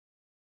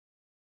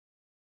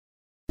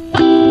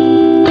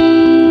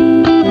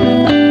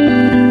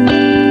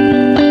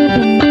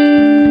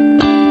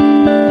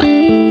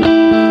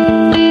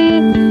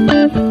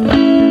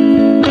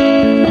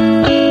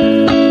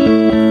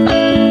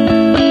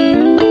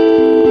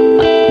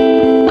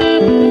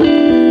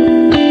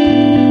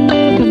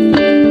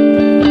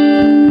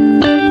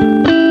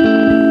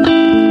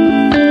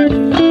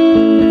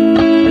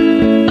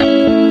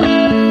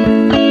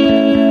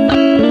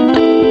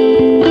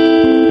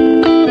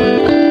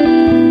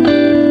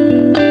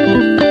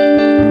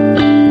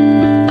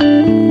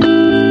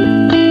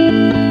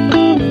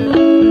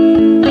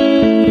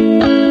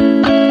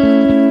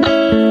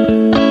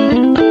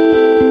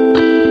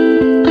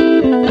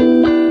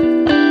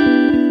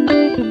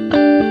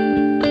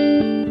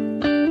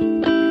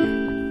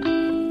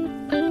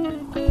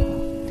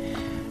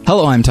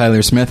Hello, I'm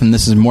Tyler Smith, and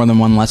this is More Than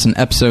One Lesson,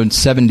 episode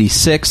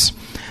 76.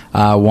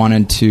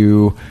 Wanted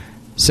to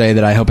say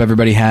that I hope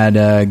everybody had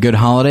a good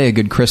holiday, a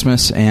good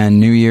Christmas,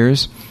 and New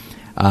Year's.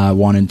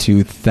 Wanted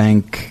to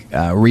thank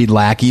Reed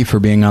Lackey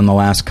for being on the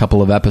last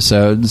couple of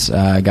episodes.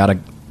 Got a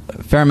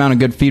fair amount of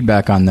good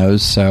feedback on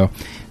those, so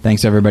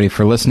thanks everybody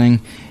for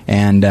listening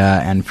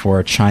and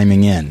for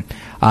chiming in.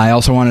 I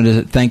also wanted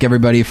to thank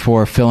everybody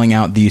for filling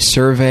out the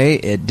survey.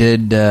 It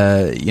did,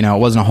 it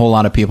wasn't a whole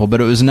lot of people, but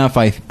it was enough,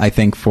 I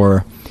think,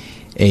 for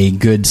a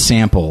good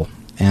sample.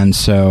 And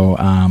so,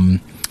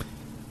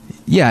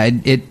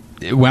 it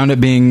wound up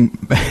being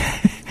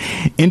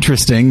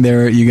interesting.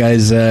 There, you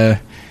guys, in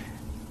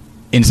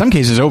some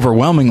cases,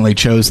 overwhelmingly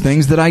chose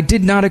things that I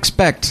did not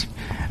expect.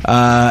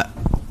 I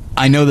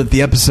know that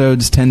the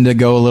episodes tend to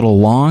go a little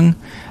long,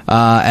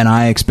 and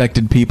I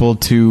expected people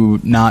to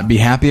not be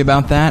happy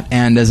about that,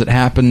 and as it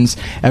happens,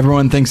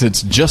 everyone thinks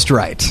it's just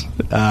right.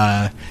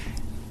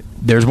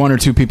 There's one or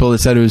two people that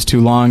said it was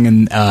too long,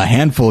 and a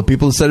handful of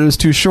people that said it was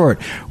too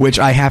short, which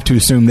I have to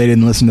assume they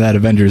didn't listen to that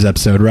Avengers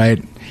episode, right?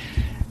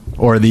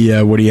 Or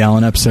the Woody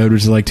Allen episode,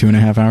 which is like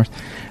 2.5 hours.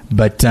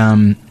 But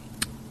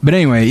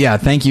anyway, yeah,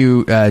 thank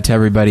you to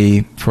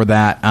everybody for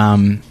that.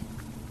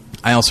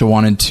 I also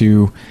wanted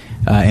to,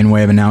 in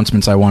way of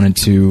announcements, I wanted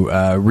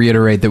to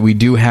reiterate that we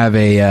do have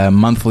a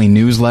monthly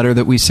newsletter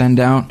that we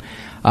send out.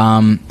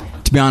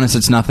 To be honest,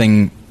 it's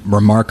nothing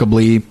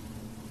remarkably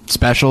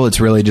special. It's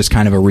really just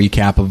kind of a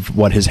recap of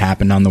what has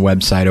happened on the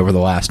website over the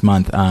last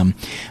month.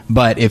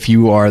 But if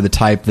you are the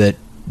type that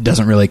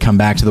doesn't really come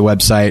back to the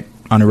website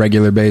on a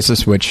regular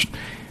basis, which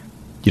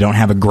you don't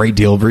have a great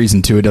deal of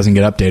reason to, it doesn't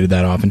get updated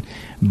that often,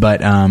 but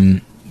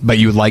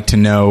you would like to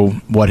know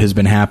what has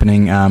been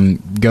happening,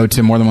 go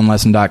to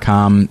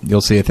morethanonelesson.com.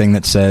 You'll see a thing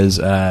that says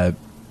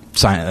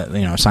sign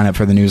up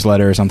for the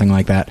newsletter or something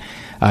like that.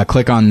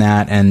 Click on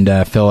that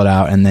and fill it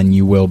out, and then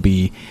you will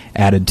be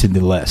added to the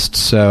list.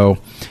 So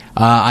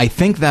I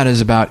think that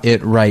is about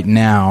it right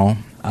now.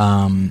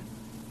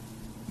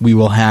 We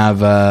will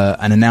have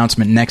an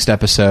announcement next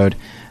episode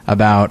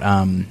about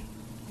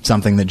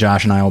something that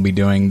Josh and I will be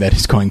doing that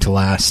is going to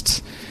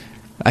last,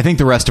 I think,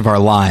 the rest of our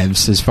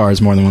lives as far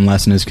as More Than One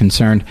Lesson is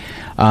concerned.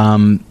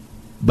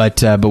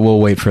 But we'll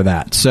wait for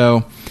that.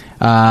 So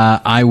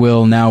I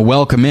will now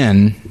welcome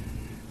in,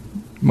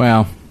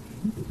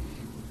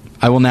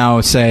 I will now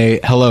say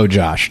hello,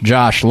 Josh.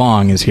 Josh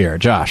Long is here.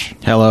 Josh.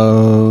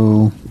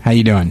 Hello. How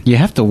you doing? You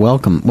have to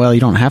welcome... Well, you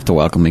don't have to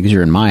welcome me because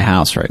you're in my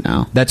house right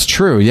now. That's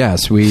true,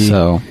 yes. We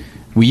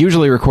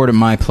usually record at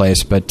my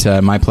place, but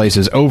my place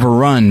is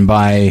overrun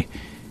by,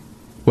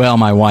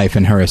 my wife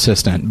and her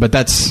assistant. But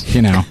that's,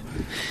 in a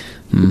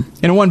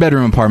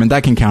one-bedroom apartment,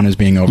 that can count as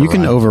being overrun. You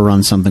can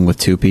overrun something with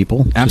two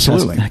people.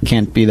 Absolutely. It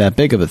can't be that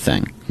big of a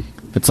thing.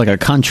 If it's like a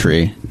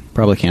country,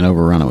 probably can't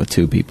overrun it with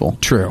two people.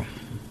 True.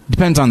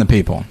 Depends on the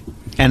people.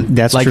 And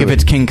that's like true. If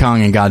it's King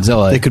Kong and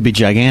Godzilla, they could be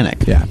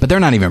gigantic. Yeah, but they're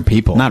not even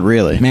people. Not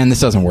really. Man, this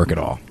doesn't work at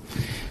all.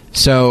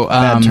 So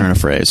bad turn of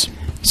phrase.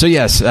 So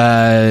yes,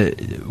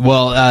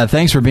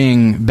 thanks for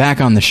being back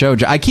on the show.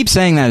 I keep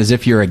saying that as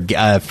if you're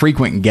a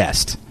frequent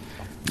guest.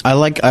 I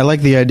like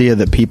the idea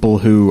that people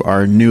who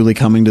are newly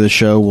coming to the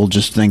show will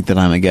just think that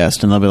I'm a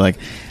guest, and they'll be like,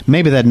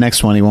 maybe that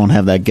next one he won't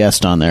have that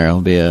guest on there.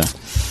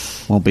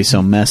 Won't be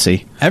so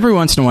messy. Every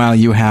once in a while,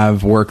 you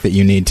have work that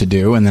you need to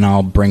do, and then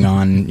I'll bring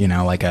on,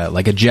 like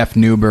a Jeff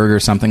Newberg or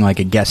something, like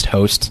a guest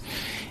host,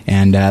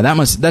 and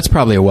that's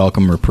probably a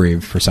welcome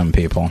reprieve for some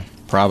people.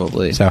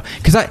 Probably. So,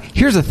 because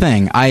here's the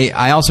thing,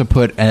 I also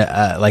put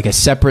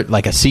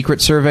a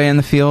secret survey in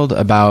the field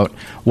about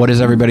what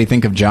does everybody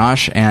think of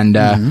Josh, and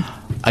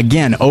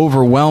again,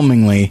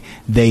 overwhelmingly,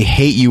 they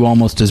hate you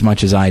almost as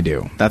much as I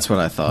do. That's what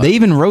I thought. They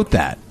even wrote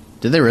that.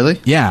 Did they really?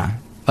 Yeah.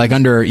 Like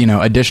under,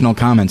 additional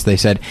comments, they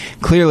said,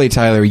 clearly,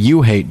 Tyler,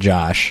 you hate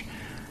Josh,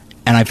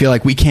 and I feel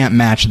like we can't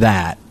match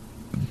that,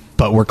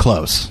 but we're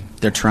close.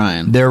 They're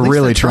trying. They're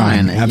really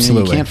trying.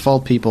 Absolutely. You can't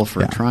fault people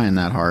for trying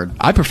that hard.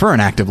 I prefer an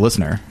active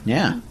listener.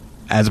 Yeah.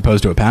 As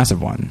opposed to a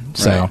passive one.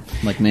 So,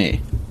 right. Like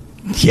me.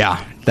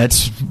 Yeah.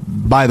 That's,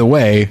 by the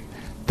way,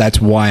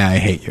 that's why I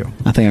hate you.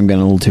 I think I'm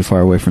getting a little too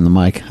far away from the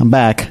mic. I'm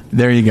back.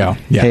 There you go.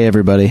 Yeah. Hey,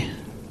 everybody.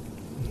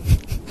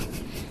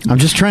 I'm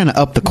just trying to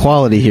up the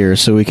quality here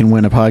so we can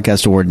win a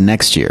podcast award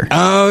next year.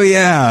 Oh,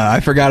 yeah.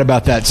 I forgot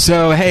about that.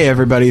 So, hey,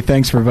 everybody.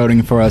 Thanks for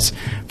voting for us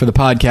for the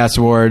podcast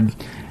award.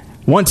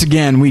 Once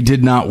again, we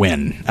did not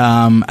win.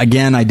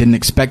 Again, I didn't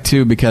expect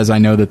to because I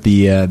know that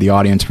the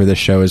audience for this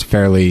show is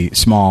fairly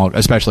small,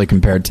 especially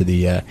compared to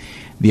the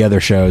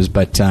other shows.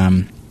 But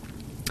I'm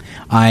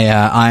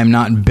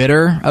not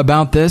bitter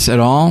about this at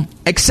all,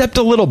 except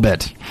a little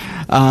bit,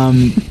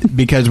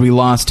 because we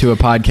lost to a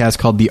podcast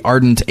called The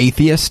Ardent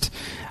Atheist.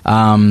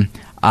 I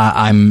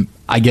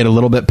get a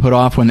little bit put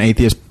off when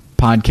atheist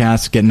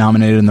podcasts get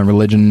nominated in the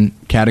religion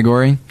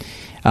category.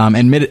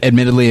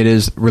 Admittedly, it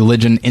is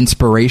religion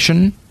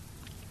inspiration,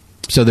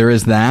 so there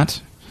is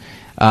that.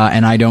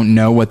 And I don't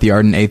know what The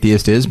Ardent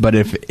Atheist is, but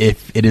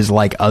if it is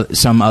like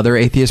some other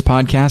atheist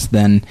podcast,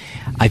 then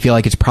I feel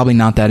like it's probably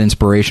not that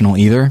inspirational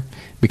either,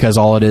 because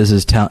all it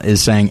is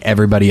saying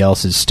everybody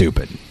else is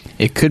stupid.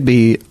 It could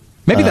be...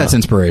 Maybe that's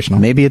inspirational.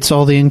 Maybe it's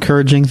all the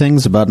encouraging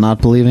things about not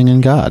believing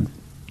in God.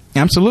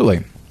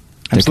 Absolutely.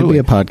 There could be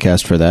a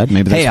podcast for that.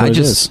 Maybe that's what it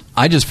is.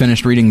 I just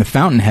finished reading The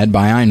Fountainhead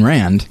by Ayn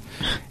Rand,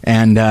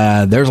 and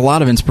there's a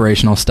lot of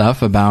inspirational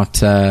stuff about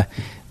the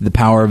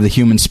power of the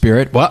human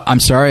spirit. Well, I'm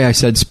sorry I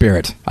said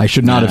spirit. I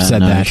should not have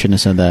said that. I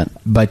shouldn't have said that.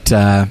 But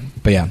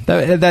yeah,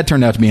 that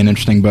turned out to be an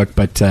interesting book,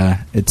 but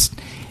it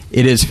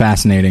is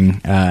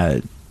fascinating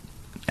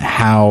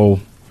how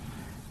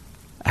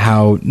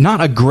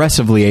not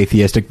aggressively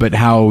atheistic, but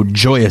how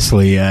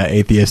joyously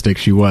atheistic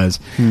she was.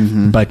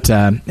 Mm-hmm. But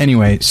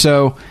anyway,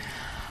 so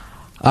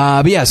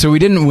but yeah, so we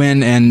didn't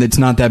win, and it's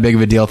not that big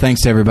of a deal.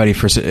 Thanks to everybody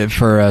for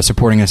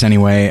supporting us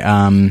anyway.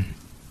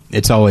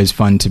 It's always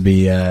fun to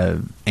be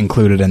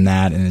included in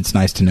that, and it's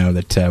nice to know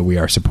that we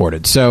are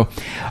supported. So,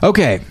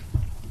 okay,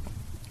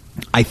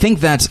 I think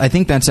that's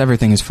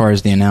everything as far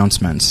as the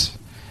announcements.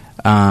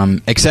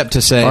 Except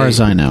to say, as far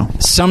as I know,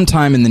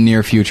 sometime in the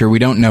near future, we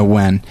don't know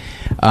when,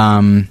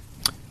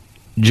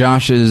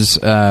 Josh's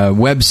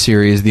web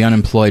series, The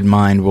Unemployed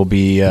Mind, will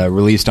be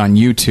released on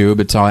YouTube.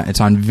 It's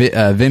on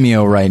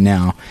Vimeo right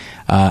now,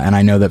 and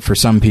I know that for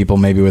some people,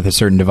 maybe with a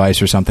certain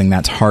device or something,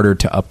 that's harder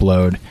to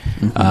upload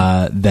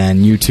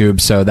than YouTube.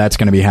 So that's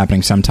going to be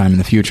happening sometime in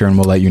the future, and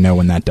we'll let you know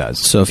when that does.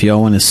 So if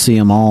y'all want to see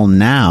them all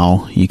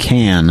now, you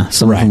can.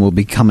 Some of them will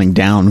be coming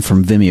down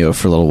from Vimeo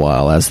for a little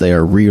while as they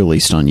are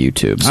re-released on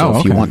YouTube. So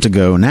if you want to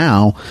go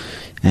now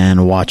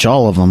and watch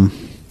all of them,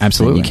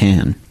 absolutely, then you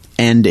can.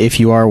 And if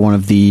you are one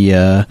of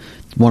the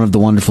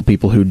wonderful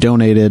people who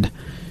donated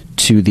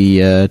to the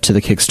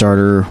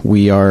Kickstarter,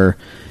 we are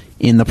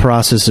in the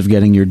process of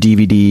getting your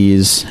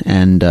DVDs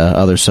and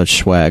other such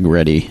swag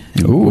ready.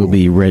 It will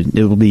be ready.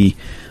 It will be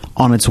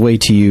on its way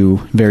to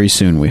you very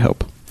soon, we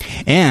hope.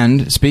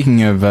 And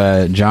speaking of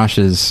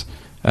Josh's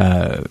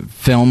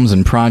films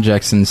and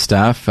projects and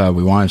stuff,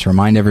 we wanted to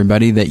remind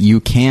everybody that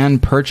you can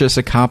purchase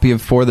a copy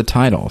of For the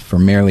Title for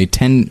merely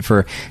 $10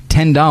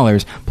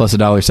 plus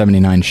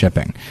 $1.79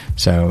 shipping.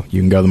 So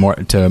you can go to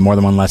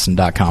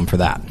morethanonelesson.com for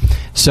that.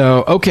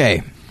 So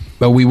okay,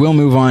 but we will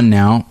move on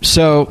now.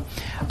 So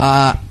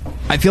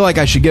I feel like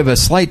I should give a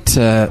slight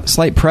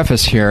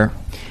preface here.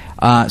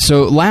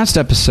 So last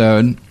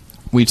episode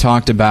we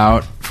talked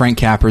about Frank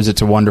Capra's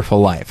It's a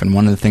Wonderful Life, and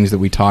one of the things that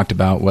we talked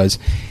about was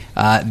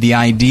the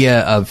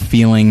idea of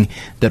feeling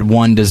that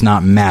one does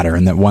not matter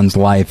and that one's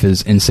life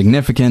is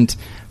insignificant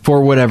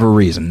for whatever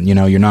reason. You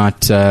know, you're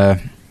not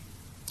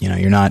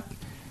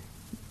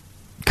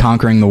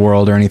conquering the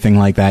world or anything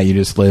like that. You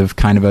just live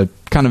kind of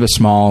a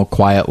small,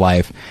 quiet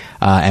life,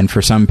 and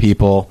for some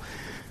people,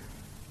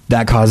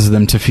 that causes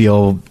them to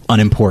feel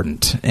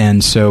unimportant.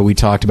 And so we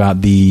talked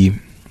about the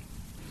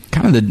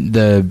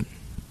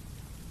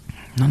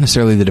not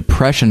necessarily the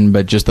depression,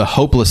 but just the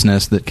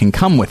hopelessness that can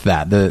come with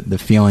that. The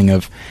feeling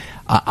of,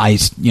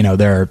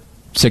 there are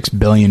 6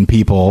 billion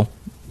people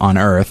on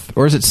Earth,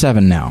 or is it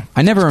 7 now?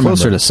 I never remember.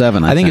 Closer to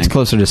 7, I think. It's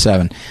closer to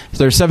 7. So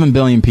there's 7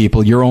 billion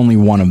people. You're only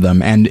one of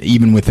them, and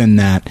even within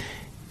that,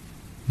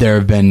 there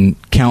have been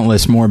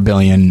countless more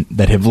billion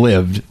that have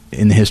lived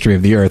in the history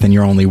of the Earth, and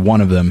you're only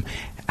one of them.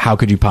 How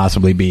could you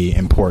possibly be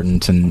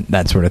important, and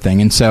that sort of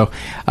thing? And so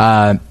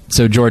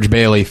George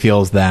Bailey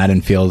feels that,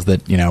 and feels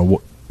that,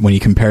 when he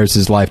compares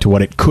his life to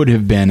what it could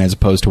have been as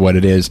opposed to what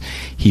it is,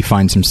 he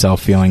finds himself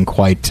feeling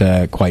quite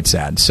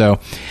sad. So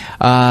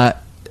I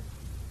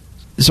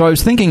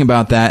was thinking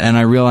about that, and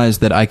I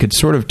realized that I could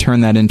sort of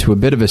turn that into a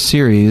bit of a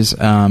series.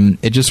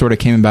 It just sort of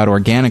came about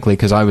organically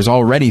because I was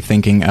already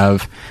thinking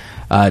of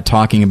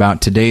talking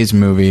about today's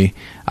movie.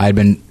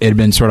 It had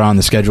been sort of on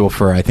the schedule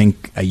for, I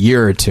think, a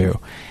year or two.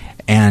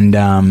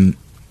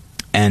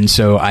 And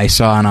so I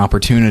saw an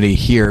opportunity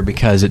here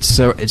because it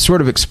sort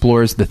of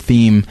explores the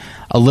theme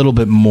a little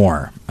bit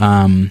more.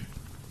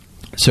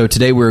 So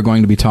today we're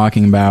going to be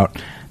talking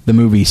about the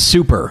movie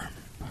Super,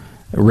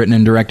 written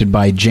and directed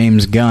by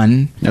James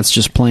Gunn. That's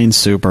just plain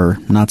Super,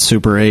 not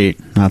Super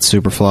 8, not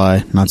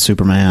Superfly, not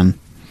Superman.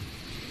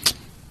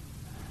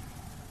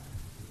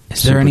 Are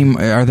there any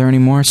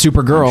more?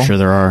 Supergirl. I'm sure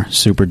there are.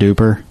 Super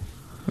Duper.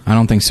 I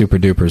don't think Super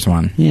Duper's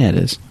one. Yeah, it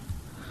is.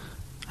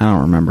 I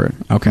don't remember it.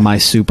 Okay. My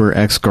Super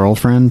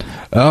Ex-Girlfriend.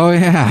 Oh,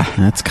 yeah.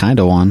 That's kind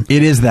of one.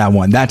 It is that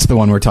one. That's the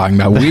one we're talking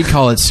about. We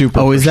call it Super.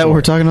 Oh, is for that what short.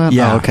 we're talking about?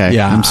 Yeah. Oh, okay.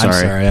 Yeah. I'm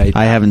sorry.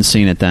 I haven't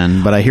seen it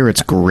then, but I hear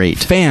it's great.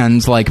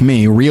 Fans like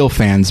me, real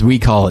fans, we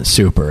call it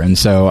Super, and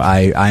so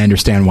I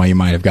understand why you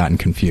might have gotten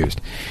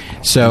confused.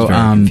 So I was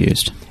very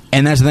confused.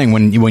 And that's the thing.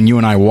 When you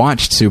and I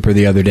watched Super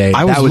the other day,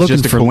 that was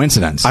just a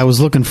coincidence. I was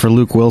looking for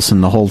Luke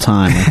Wilson the whole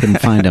time. I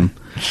couldn't find him.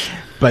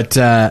 But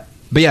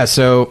yeah,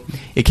 so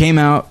it came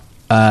out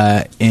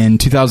in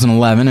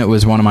 2011. It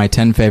was one of my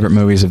 10 favorite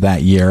movies of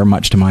that year,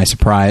 much to my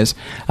surprise.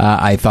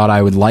 I thought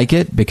I would like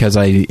it because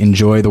I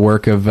enjoy the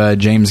work of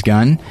James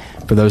Gunn.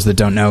 For those that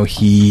don't know,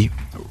 he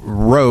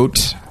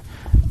wrote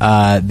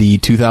the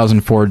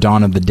 2004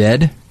 Dawn of the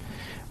Dead,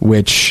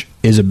 which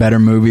is a better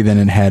movie than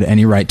it had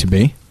any right to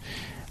be,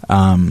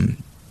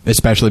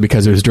 especially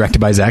because it was directed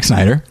by Zack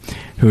Snyder,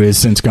 who has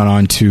since gone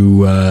on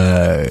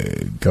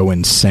to go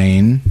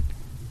insane.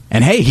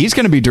 And hey, he's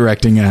going to be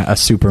directing a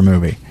super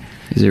movie.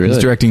 Is he really?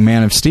 He's directing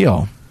Man of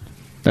Steel.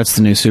 That's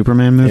the new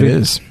Superman movie? It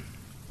is.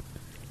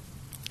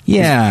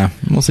 Yeah,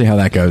 we'll see how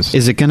that goes.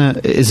 Is it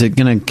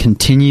gonna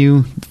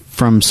continue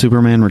from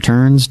Superman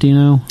Returns, do you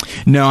know?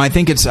 No, I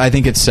think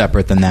it's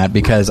separate than that,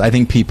 because I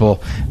think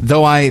people,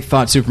 though I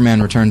thought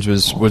Superman Returns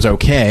was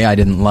okay, I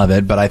didn't love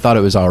it, but I thought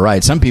it was all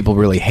right. Some people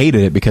really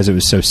hated it because it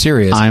was so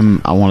serious. I'm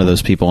one of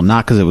those people,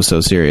 not because it was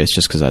so serious,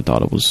 just because I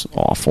thought it was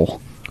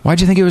awful. Why'd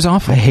you think it was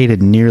awful? I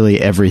hated nearly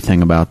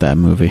everything about that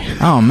movie.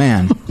 Oh,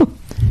 man.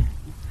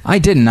 I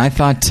didn't. I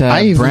thought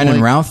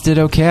Brandon Routh did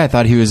okay. I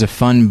thought he was a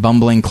fun,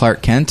 bumbling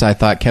Clark Kent. I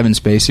thought Kevin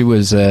Spacey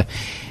was...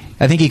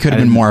 I think he could have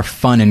been more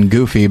fun and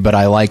goofy, but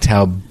I liked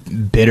how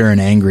bitter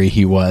and angry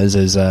he was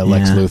as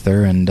Lex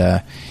Luthor. And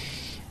I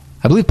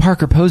believe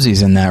Parker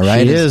Posey's in that,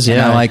 right? She is, yeah.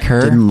 And I like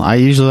her. I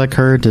usually like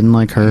her, didn't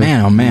like her.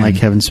 Man, oh, man. Didn't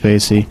like Kevin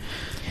Spacey.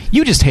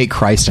 You just hate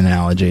Christ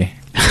analogy.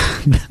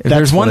 If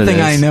there's one thing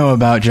I know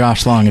about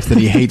Josh Long, it's that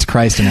he hates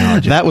Christ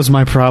analogy. That was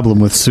my problem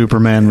with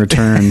Superman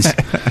Returns.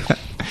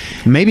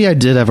 Maybe I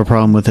did have a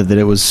problem with it, that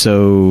it was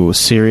so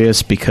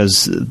serious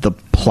because the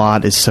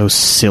plot is so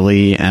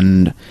silly,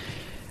 and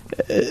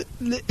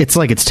it's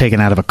like it's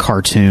taken out of a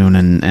cartoon,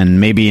 and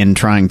maybe in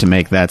trying to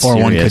make that serious.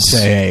 Or one could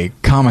say a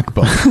comic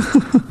book.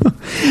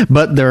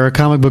 But there are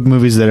comic book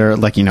movies that are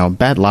like, a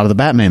lot of the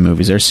Batman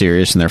movies are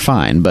serious and they're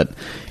fine, but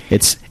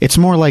it's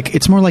more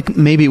like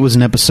maybe it was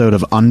an episode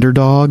of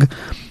Underdog,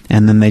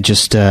 and then they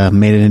just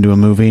made it into a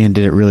movie and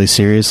did it really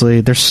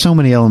seriously. There's so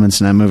many elements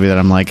in that movie that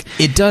I'm like,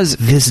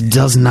 this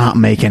does not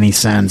make any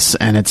sense,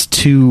 and it's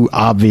too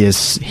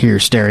obvious here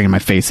staring in my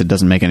face it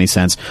doesn't make any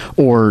sense.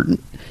 Or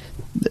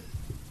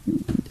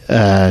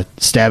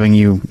stabbing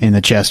you in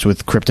the chest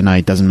with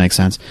kryptonite doesn't make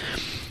sense.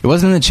 It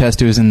wasn't in the chest,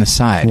 it was in the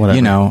side.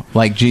 Whatever.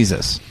 Like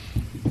Jesus.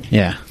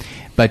 Yeah.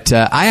 But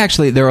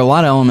there were a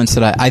lot of elements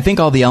that I think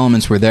all the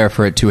elements were there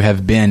for it to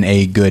have been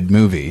a good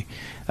movie.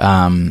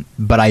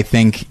 But I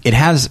think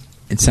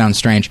it sounds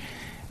strange,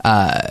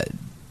 it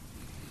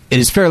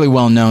is fairly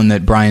well known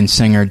that Bryan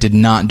Singer did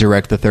not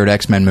direct the third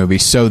X-Men movie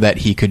so that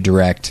he could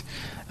direct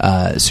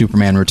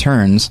Superman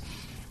Returns.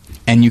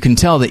 And you can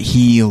tell that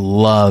he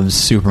loves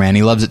Superman.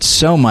 He loves it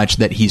so much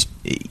that he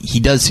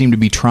does seem to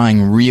be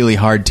trying really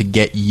hard to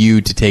get you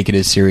to take it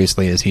as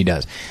seriously as he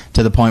does.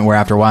 To the point where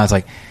after a while it's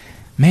like,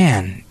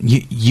 man,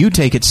 you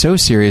take it so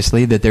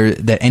seriously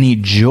that any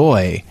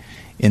joy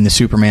in the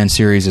Superman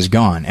series is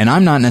gone. And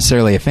I'm not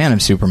necessarily a fan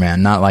of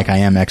Superman, not like I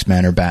am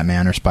X-Men or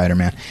Batman or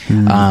Spider-Man.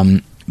 Mm-hmm.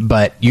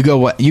 But you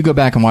go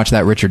back and watch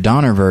that Richard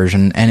Donner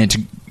version, and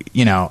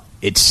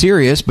it's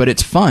serious, but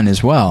it's fun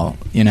as well.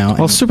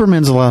 Well,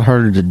 Superman's a lot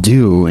harder to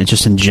do, and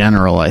just in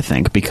general, I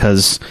think,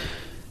 because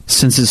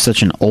since it's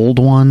such an old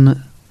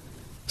one,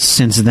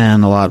 since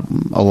then a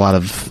lot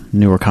of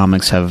newer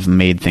comics have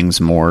made things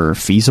more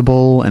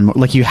feasible, and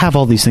like you have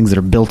all these things that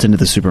are built into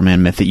the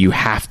Superman myth that you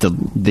have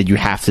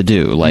to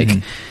do. Like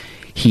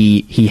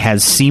he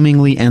has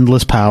seemingly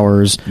endless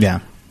powers,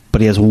 but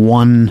he has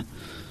one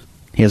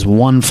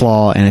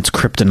flaw, and it's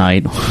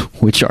kryptonite,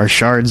 which are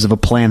shards of a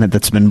planet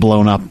that's been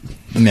blown up,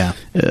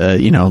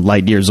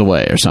 light years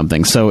away or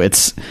something. So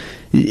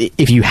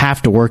if you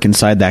have to work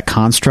inside that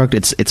construct,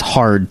 it's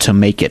hard to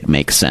make it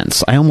make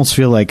sense. I almost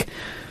feel like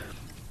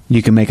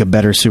you can make a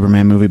better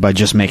Superman movie by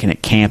just making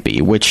it campy,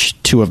 which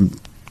to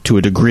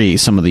a degree,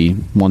 some of the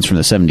ones from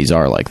the 70s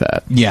are like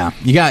that. Yeah,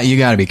 you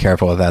got to be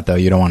careful with that, though.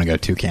 You don't want to go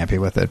too campy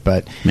with it,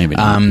 but maybe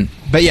not.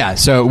 But yeah,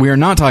 so we are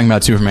not talking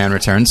about Superman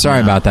Returns.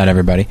 Sorry about that,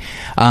 everybody.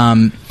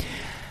 But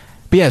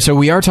yeah, so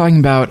we are talking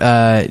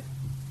about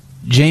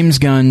James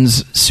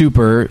Gunn's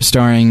Super,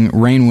 starring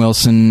Rainn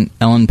Wilson,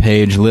 Ellen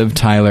Page, Liv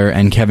Tyler,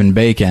 and Kevin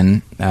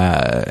Bacon,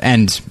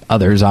 and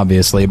others,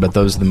 obviously, but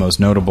those are the most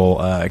notable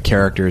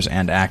characters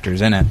and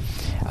actors in it.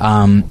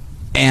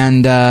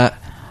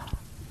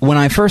 When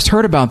I first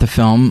heard about the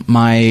film,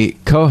 my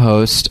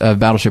co-host of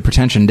Battleship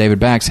Pretension, David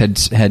Bax,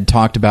 had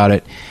talked about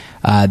it.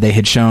 They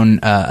had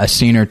shown a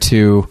scene or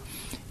two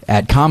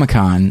at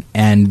Comic-Con,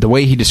 and the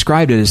way he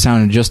described it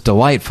sounded just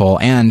delightful.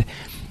 And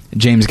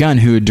James Gunn,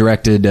 who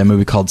directed a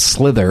movie called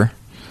Slither,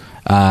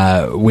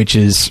 which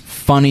is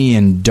funny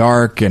and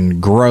dark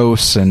and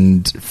gross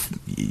and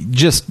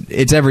just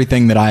it's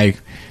everything that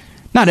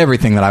not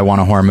everything that I want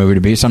a horror movie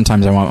to be.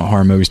 Sometimes I want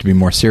horror movies to be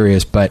more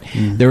serious, but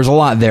there was a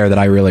lot there that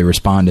I really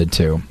responded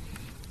to.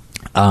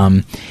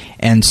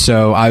 And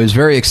so I was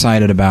very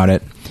excited about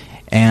it,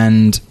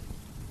 and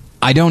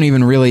I don't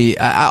even really...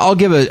 I'll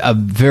give a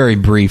very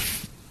brief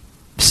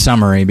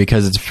summary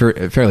because it's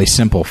a fairly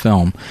simple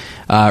film.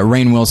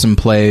 Rainn Wilson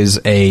plays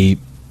a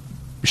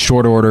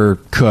short-order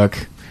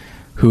cook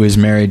who is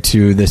married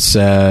to this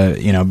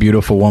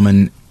beautiful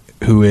woman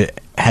who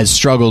has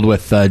struggled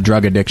with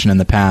drug addiction in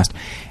the past,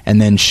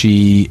 and then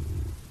she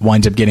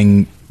winds up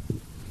getting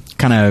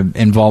kind of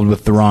involved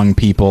with the wrong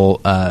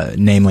people,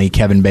 namely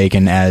Kevin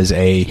Bacon as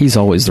a... He's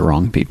always the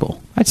wrong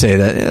people. I'd say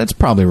that's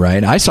probably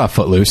right. I saw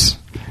Footloose.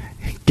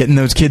 Getting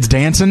those kids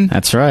dancing.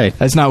 That's right.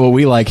 That's not what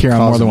we like here on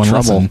More Than One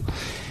Listen.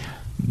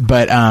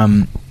 But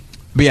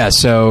yeah,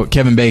 so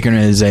Kevin Bacon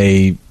is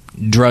a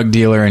drug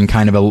dealer and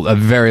kind of a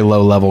very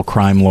low-level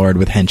crime lord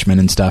with henchmen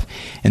and stuff.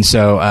 And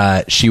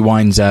so she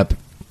winds up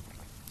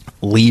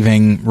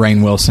leaving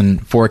Rainn Wilson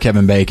for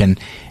Kevin Bacon.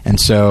 And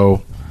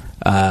so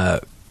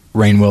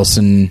Rainn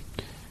Wilson,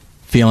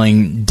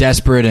 feeling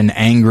desperate and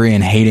angry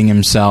and hating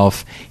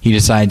himself, he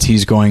decides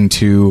he's going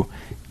to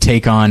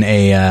take on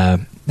a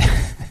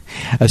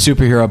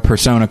superhero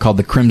persona called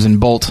the Crimson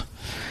Bolt,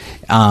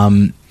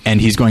 and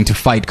he's going to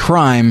fight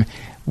crime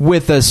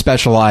with a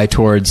special eye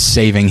towards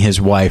saving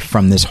his wife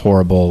from this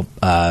horrible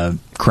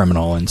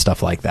criminal and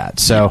stuff like that.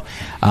 So,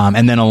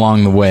 and then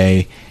along the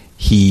way,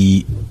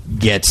 he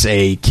gets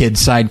a kid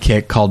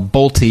sidekick called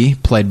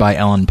Bolty, played by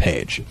Ellen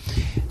Page.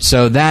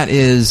 So that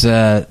is...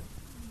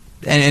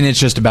 And it's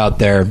just about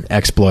their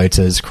exploits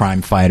as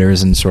crime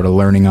fighters and sort of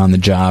learning on the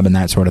job and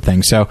that sort of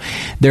thing. So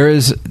there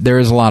is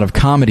a lot of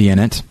comedy in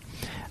it.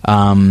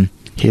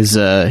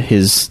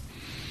 His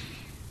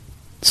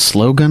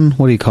slogan,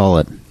 what do you call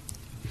it?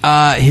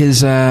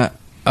 Battle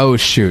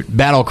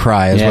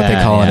cry is what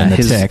they call it in the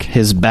Tick.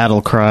 His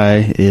battle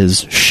cry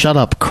is "Shut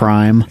up,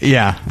 crime."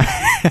 Yeah.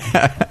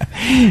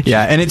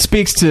 Yeah, and it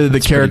speaks to the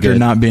character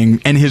not being...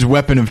 And his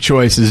weapon of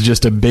choice is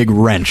just a big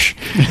wrench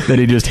that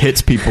he just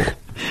hits people.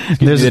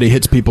 That he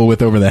hits people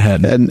with over the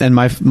head. And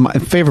my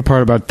favorite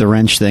part about the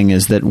wrench thing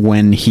is that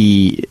when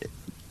he...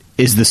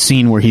 is the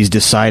scene where he's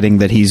deciding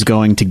that he's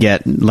going to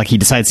get... Like, he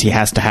decides he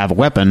has to have a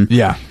weapon.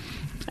 Yeah.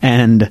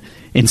 And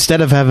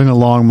instead of having a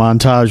long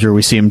montage where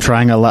we see him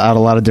trying out a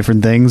lot of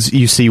different things,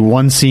 you see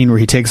one scene where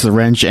he takes the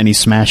wrench and he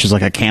smashes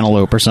like a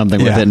cantaloupe or something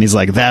with it, and he's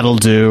like, "That'll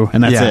do,"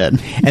 and that's it.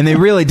 And they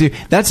really do.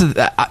 That's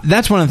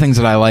one of the things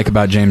that I like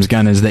about James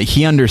Gunn, is that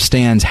he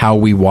understands how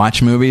we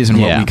watch movies and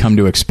what we come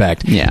to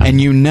expect. Yeah. And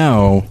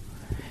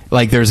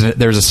like there's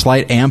a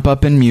slight amp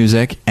up in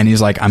music, and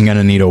he's like, "I'm going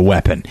to need a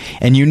weapon,"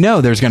 and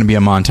there's going to be a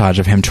montage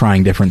of him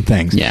trying different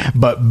things. Yeah.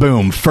 But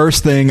boom,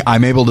 first thing,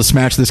 I'm able to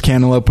smash this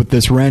cantaloupe with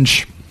this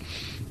wrench.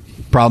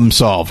 Problem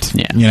solved.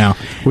 Yeah,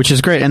 which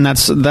is great, and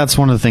that's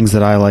one of the things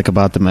that I like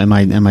about them. Am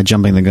I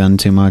jumping the gun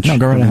too much? No,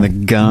 go right ahead.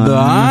 The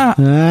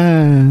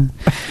gun.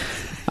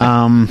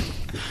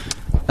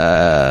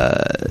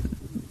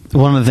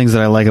 One of the things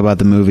that I like about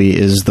the movie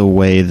is the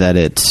way that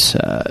it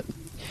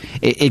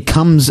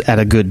comes at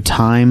a good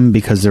time,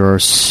 because there are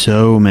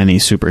so many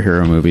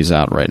superhero movies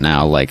out right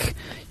now. Like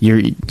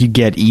you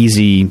get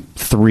easy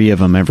 3 of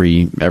them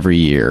every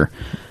year.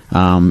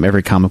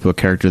 Every comic book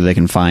character they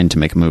can find to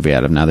make a movie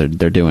out of, now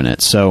they're doing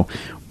it. So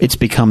it's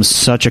become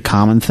such a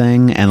common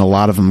thing, and a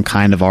lot of them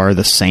kind of are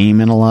the same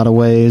in a lot of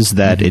ways,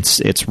 that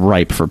it's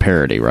ripe for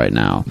parody right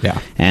now.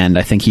 Yeah. And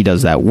I think he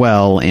does that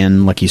well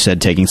in, like you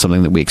said, taking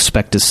something that we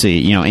expect to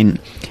see.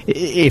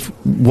 If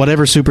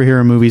whatever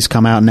superhero movies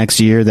come out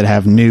next year that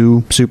have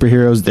new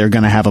superheroes, they're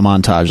going to have a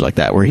montage like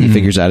that where he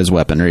figures out his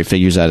weapon, or he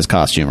figures out his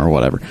costume, or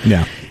whatever.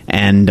 Yeah.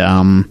 And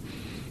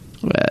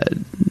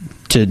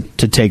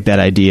to take that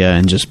idea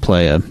and just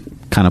play a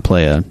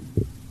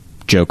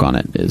joke on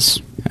it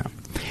is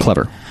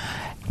clever.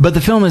 But the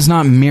film is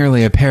not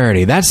merely a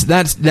parody.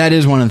 That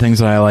is one of the things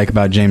that I like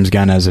about James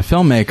Gunn as a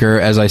filmmaker.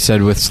 As I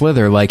said with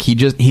Slither, like he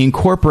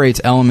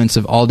incorporates elements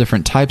of all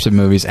different types of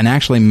movies and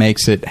actually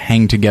makes it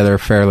hang together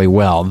fairly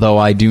well. Though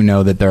I do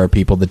know that there are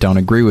people that don't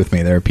agree with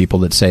me. There are people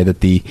that say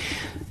that the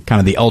kind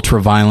of the ultra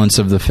violence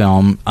of the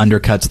film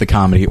undercuts the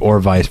comedy,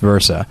 or vice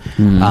versa.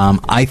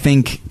 I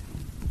think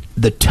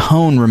the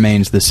tone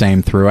remains the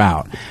same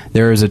throughout.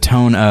 There is a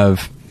tone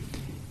of...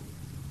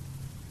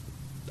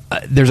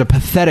 there's a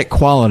pathetic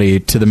quality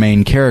to the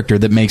main character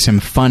that makes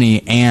him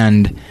funny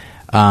and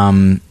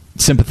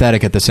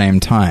sympathetic at the same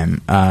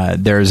time.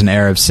 There's an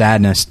air of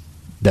sadness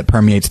that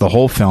permeates the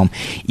whole film.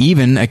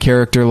 Even a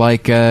character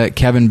like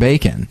Kevin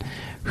Bacon,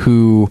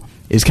 who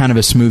is kind of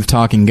a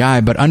smooth-talking guy,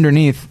 but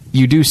underneath,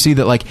 you do see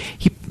that, like,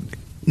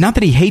 not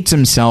that he hates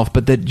himself,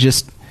 but that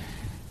just...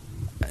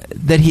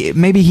 that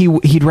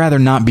he'd rather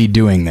not be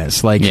doing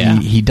this. Like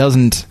he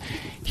doesn't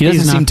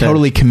seem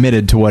totally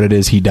committed to what it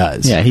is he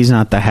does. Yeah, he's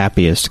not the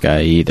happiest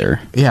guy either.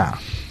 Yeah,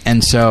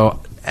 and so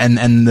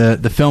and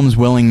the film's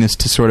willingness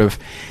to sort of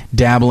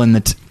dabble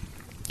in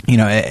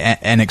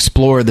and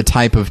explore the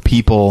type of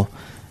people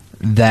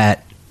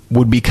that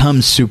would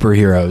become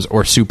superheroes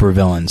or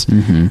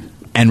supervillains,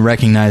 and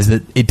recognize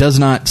that it does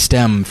not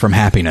stem from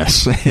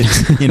happiness.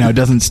 It's, it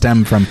doesn't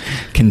stem from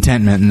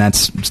contentment, and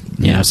that's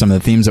some of the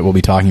themes that we'll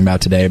be talking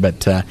about today.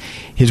 But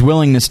his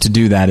willingness to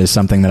do that is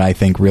something that I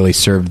think really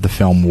served the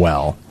film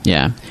well.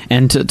 Yeah,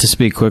 and to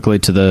speak quickly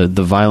to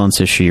the violence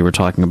issue you were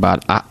talking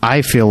about,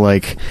 I feel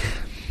like,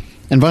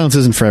 and violence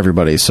isn't for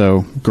everybody,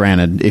 so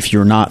granted, if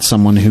you're not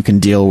someone who can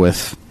deal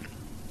with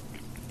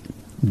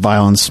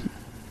violence,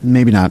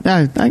 maybe not.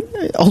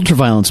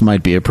 Ultra-violence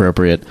might be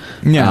appropriate.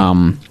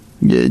 Yeah.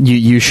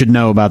 You should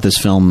know about this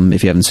film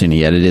if you haven't seen it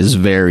yet. It is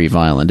very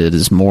violent. It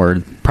is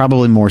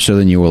probably more so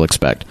than you will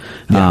expect.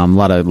 Yeah. A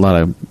lot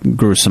of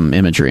gruesome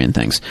imagery and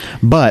things.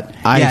 But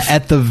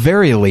at the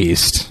very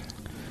least,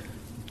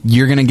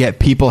 you're going to get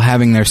people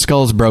having their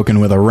skulls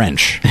broken with a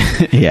wrench.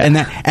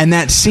 Yeah. And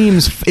that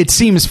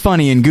seems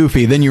funny and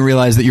goofy. Then you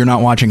realize that you're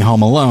not watching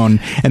Home Alone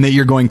and that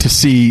you're going to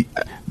see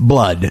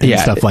blood and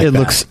stuff like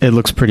that. It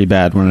looks pretty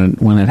bad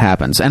when it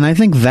happens. And I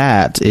think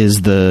that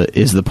is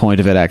the point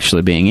of it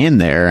actually being in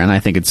there, and I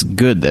think it's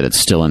good that it's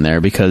still in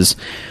there because,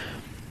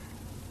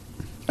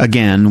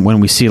 again, when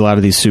we see a lot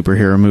of these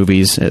superhero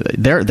movies,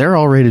 they're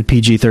all rated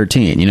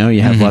PG-13.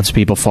 You have lots of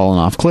people falling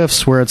off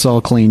cliffs where it's all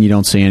clean, you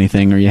don't see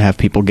anything, or you have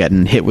people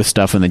getting hit with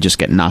stuff and they just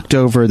get knocked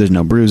over. There's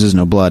no bruises,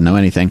 no blood, no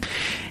anything.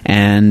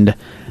 And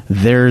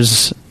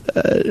there's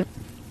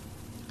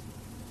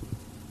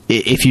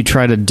if you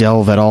try to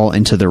delve at all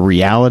into the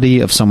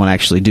reality of someone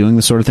actually doing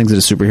the sort of things that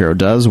a superhero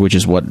does, which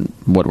is what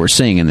we're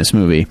seeing in this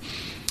movie,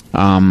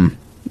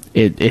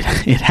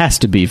 it has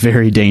to be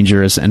very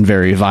dangerous and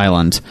very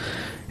violent.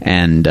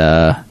 And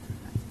I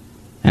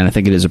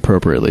think it is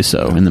appropriately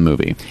so in the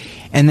movie.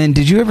 And then,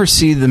 did you ever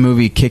see the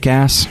movie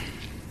Kick-Ass?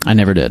 I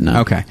never did, no.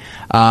 Okay.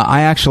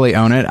 I actually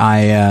own it.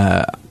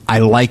 I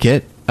like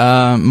it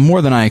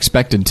more than I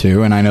expected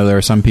to, and I know there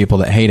are some people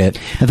that hate it.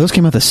 Now, those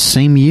came out the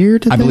same year,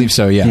 did they? I believe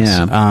so, yes.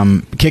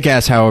 Yeah.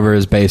 Kick-Ass, however,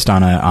 is based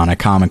on a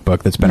comic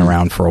book that's been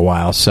around for a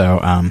while,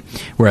 so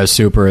whereas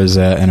Super is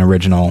an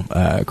original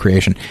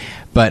creation.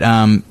 But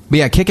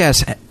yeah,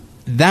 Kick-Ass,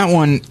 that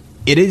one,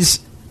 it is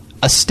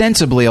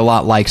ostensibly a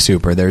lot like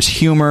Super. There's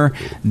humor,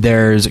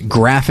 there's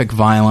graphic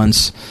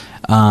violence,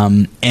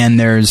 and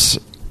there's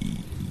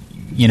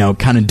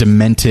kind of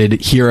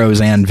demented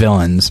heroes and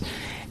villains.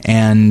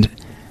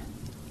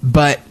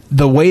 But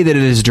the way that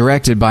it is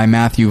directed by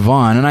Matthew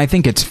Vaughn, and I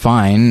think it's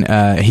fine.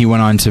 He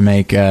went on to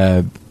make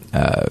X-Men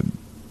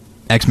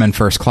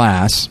First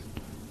Class.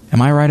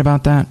 Am I right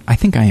about that? I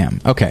think I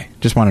am. Okay,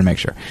 just wanted to make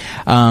sure.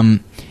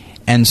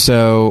 And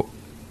so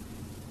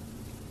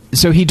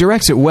he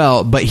directs it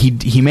well, but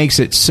he makes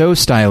it so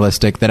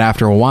stylistic that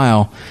after a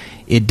while,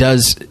 it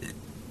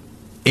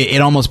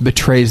almost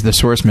betrays the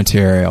source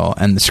material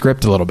and the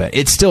script a little bit.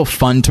 It's still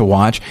fun to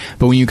watch,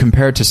 but when you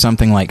compare it to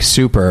something like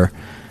Super,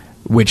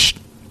 which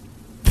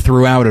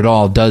throughout it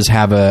all does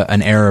have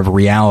an air of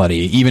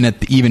reality, even at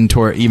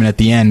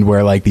the end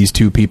where like these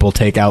two people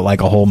take out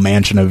like a whole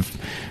mansion of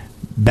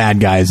bad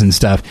guys and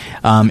stuff,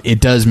 it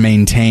does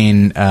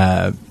maintain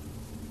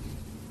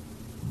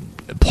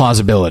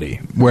plausibility,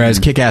 whereas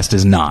Kick-Ass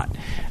does not.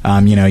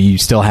 You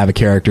still have a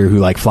character who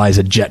like flies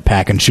a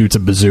jetpack and shoots a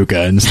bazooka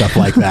and stuff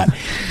like that.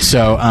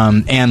 So,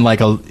 and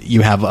like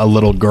you have a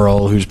little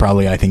girl who's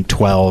probably I think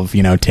 12.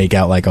 Take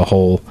out like a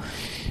whole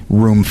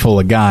room full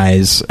of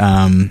guys.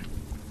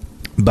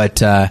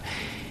 But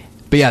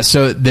yeah.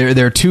 So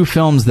there are two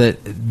films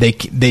that they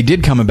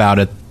did come about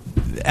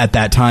at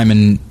that time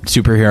in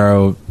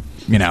superhero.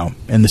 In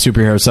the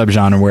superhero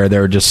subgenre where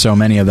there are just so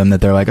many of them that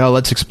they're like, oh,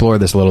 let's explore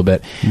this a little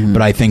bit. Mm-hmm.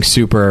 But I think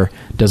Super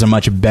does a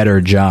much better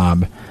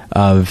job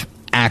of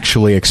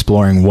actually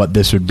exploring what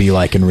this would be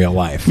like in real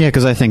life. Yeah,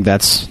 because I think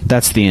that's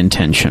the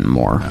intention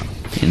more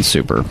in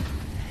Super.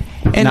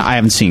 And now, I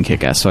haven't seen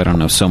Kick-Ass, so I don't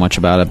know so much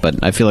about it,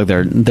 but I feel like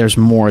there's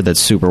more that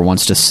Super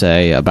wants to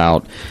say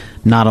about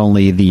not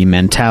only the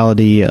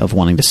mentality of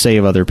wanting to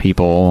save other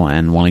people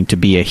and wanting to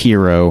be a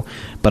hero,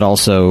 but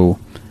also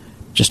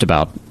just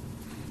about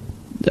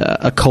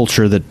a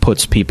culture that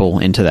puts people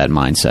into that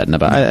mindset. And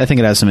I think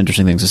it has some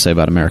interesting things to say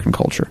about American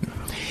culture.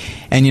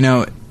 And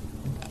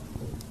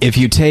if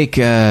you take,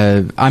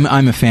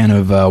 I'm a fan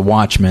of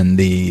Watchmen,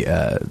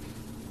 the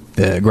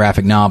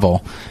graphic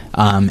novel,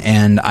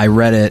 and I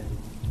read it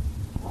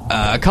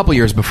a couple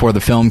years before the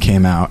film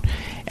came out,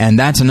 and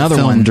that's another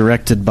film one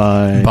directed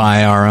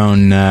by our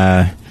own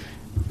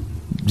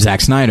Zack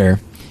Snyder,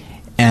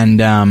 and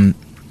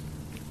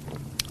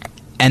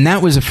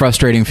that was a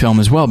frustrating film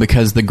as well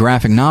because the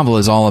graphic novel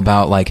is all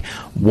about like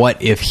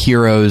what if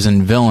heroes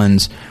and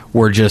villains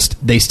were just,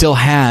 they still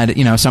had,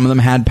 some of them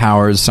had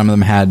powers, some of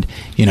them had,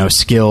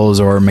 skills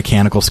or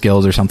mechanical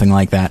skills or something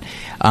like that.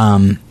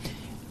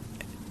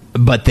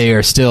 But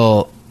they're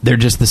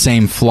just the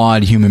same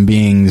flawed human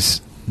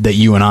beings that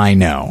you and I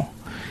know.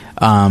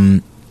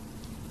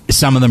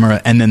 Some of them are,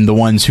 and then the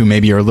ones who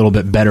maybe are a little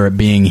bit better at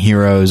being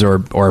heroes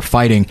or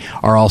fighting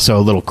are also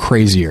a little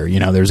crazier.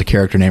 There's a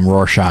character named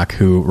Rorschach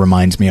who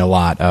reminds me a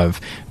lot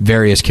of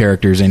various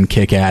characters in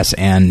Kick-Ass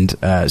and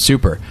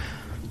Super.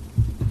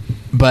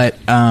 But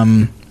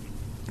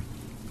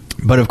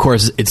But of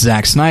course, it's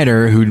Zack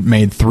Snyder who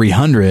made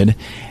 300,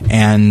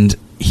 and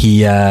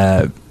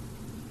I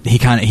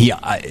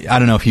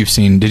don't know if you've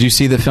seen. Did you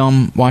see the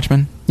film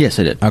Watchmen? Yes,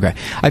 I did. Okay,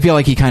 I feel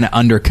like he kind of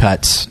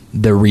undercuts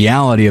the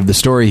reality of the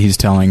story he's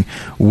telling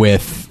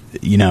with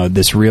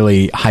this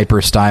really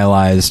hyper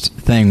stylized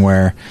thing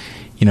where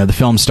the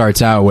film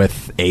starts out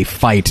with a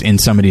fight in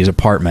somebody's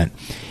apartment,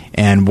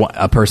 and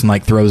a person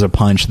throws a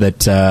punch that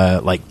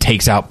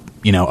takes out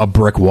a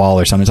brick wall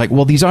or something. It's like,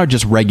 well, these are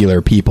just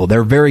regular people.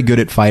 They're very good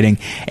at fighting,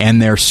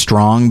 and they're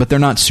strong, but they're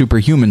not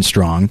superhuman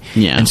strong.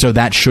 Yeah. And so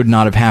that should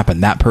not have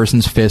happened. That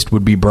person's fist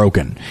would be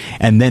broken,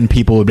 and then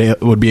people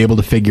would be able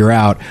to figure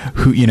out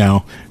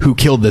who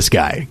killed this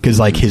guy, because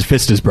his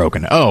fist is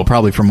broken. Oh,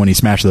 probably from when he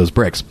smashed those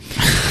bricks.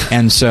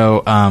 And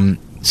so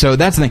so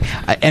that's the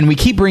thing. And we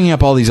keep bringing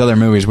up all these other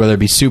movies, whether it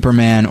be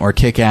Superman or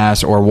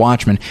Kick-Ass or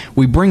Watchmen.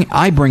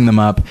 I bring them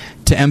up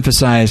to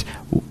emphasize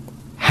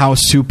how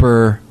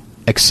Super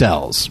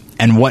excels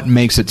and what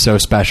makes it so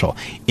special.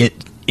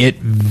 It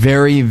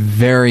very,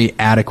 very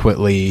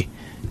adequately,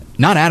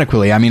 not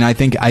adequately, I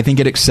think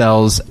it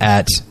excels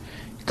at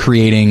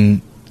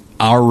creating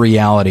our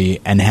reality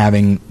and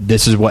saying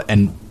this is what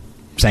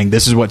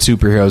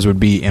superheroes would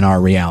be in our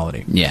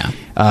reality. Yeah.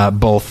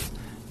 Both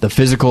the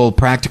physical,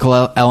 practical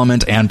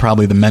element and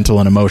probably the mental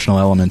and emotional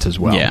element as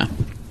well. Yeah.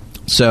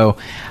 So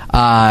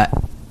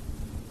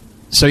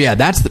yeah,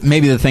 that's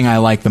maybe the thing I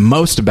like the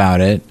most about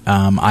it.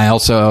 I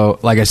also,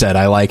 like I said,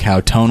 I like how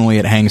tonally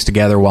it hangs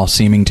together while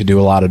seeming to do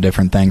a lot of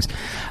different things.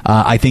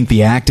 I think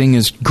the acting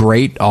is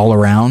great all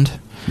around.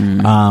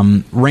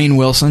 Rainn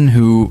Wilson,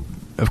 who,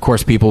 of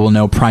course, people will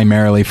know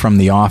primarily from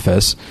The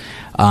Office,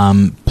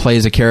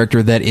 plays a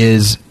character that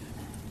is...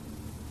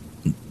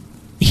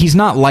 He's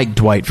not like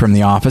Dwight from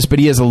The Office, but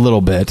he is a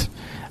little bit.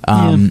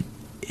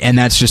 And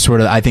that's just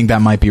sort of, I think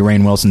that might be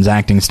Rainn Wilson's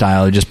acting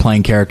style, just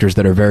playing characters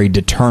that are very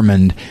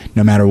determined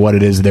no matter what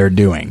it is they're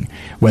doing,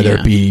 whether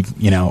it be,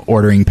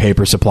 ordering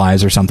paper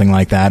supplies or something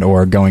like that,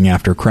 or going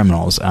after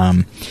criminals.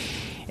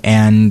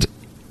 And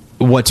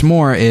what's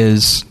more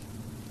is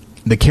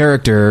the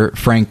character,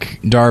 Frank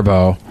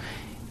Darbo,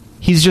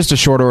 he's just a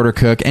short order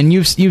cook, and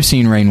you've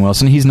seen Rainn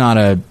Wilson. He's not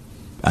a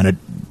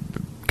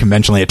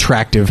conventionally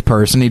attractive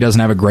person. He doesn't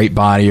have a great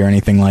body or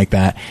anything like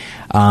that.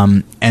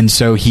 And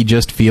so he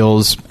just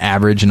feels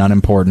average and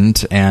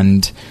unimportant,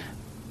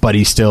 but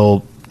he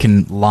still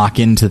can lock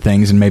into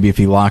things, and maybe if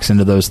he locks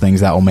into those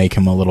things, that will make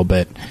him a little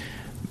bit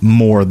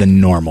more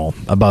than normal,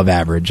 above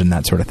average, and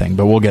that sort of thing.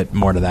 But we'll get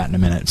more to that in a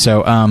minute.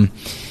 So, I'll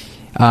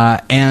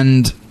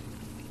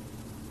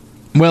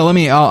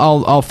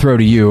throw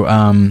to you.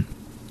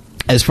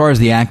 As far as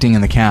the acting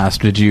and the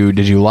cast, did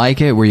you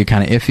like it? Were you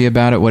kind of iffy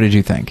about it? What did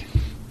you think?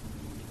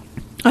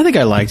 I think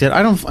I liked it.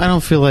 I don't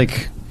feel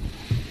like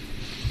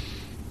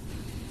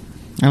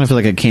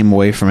I came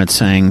away from it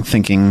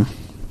thinking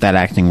that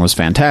acting was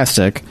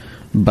fantastic,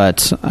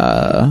 but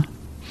I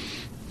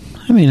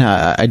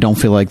don't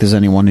feel like there's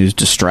anyone who's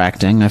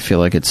distracting. I feel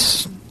like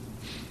it's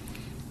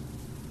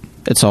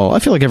all. I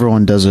feel like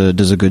everyone does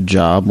a good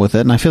job with it,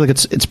 and I feel like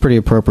it's pretty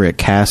appropriate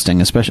casting,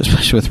 especially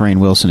with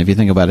Rainn Wilson. If you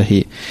think about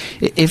it,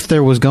 if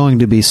there was going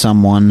to be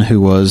someone who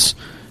was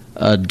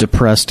a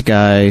depressed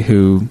guy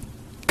who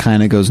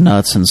kind of goes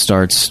nuts and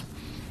starts,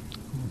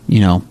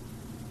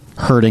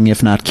 hurting,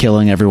 if not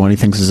killing, everyone he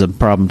thinks is a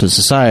problem to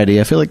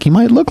society, I feel like he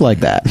might look like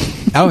that.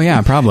 Oh,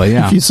 yeah, probably,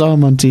 yeah. If you saw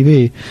him on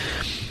TV.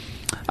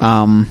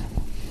 And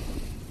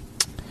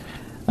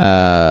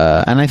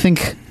I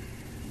think,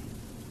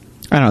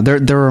 I don't know,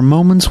 there are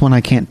moments when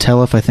I can't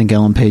tell if I think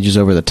Ellen Page is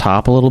over the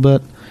top a little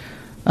bit.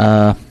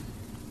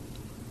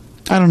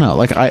 I don't know.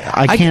 I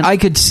can't... I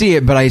could see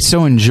it, but I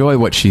so enjoy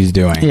what she's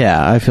doing.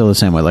 Yeah, I feel the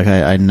same way.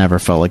 I never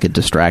felt like it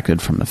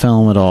distracted from the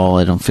film at all.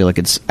 I don't feel like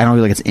it's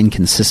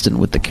inconsistent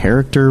with the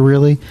character,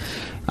 really.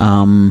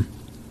 And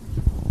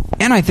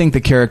I think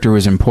the character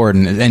was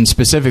important, and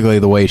specifically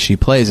the way she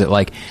plays it.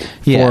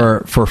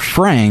 For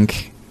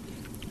Frank,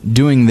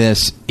 doing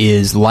this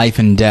is life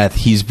and death.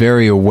 He's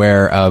very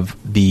aware of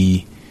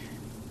the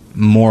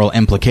moral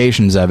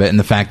implications of it, and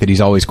the fact that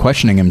he's always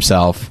questioning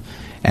himself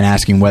and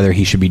asking whether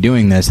he should be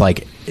doing this,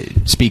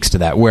 speaks to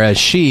that. Whereas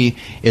she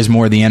is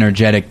more the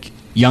energetic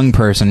young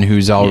person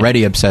who's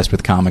already obsessed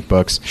with comic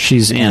books.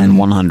 She's in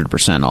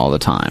 100% all the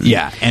time.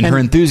 Yeah, and her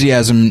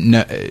enthusiasm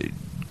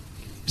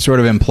sort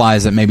of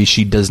implies that maybe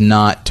she does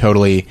not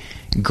totally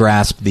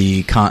grasp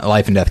the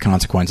life and death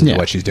consequences of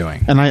what she's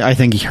doing. And I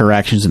think her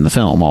actions in the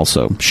film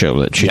also show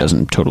that she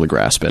doesn't totally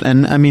grasp it.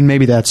 And,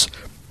 maybe that's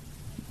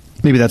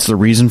the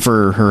reason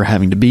for her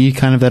having to be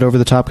kind of that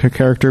over-the-top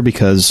character,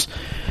 because...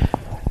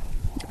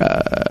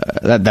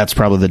 that's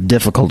probably the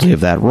difficulty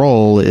of that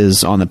role.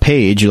 Is on the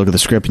page you look at the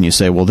script and you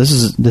say, well, this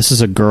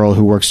is a girl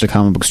who works at a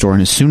comic book store,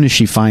 and as soon as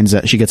she finds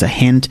that she gets a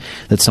hint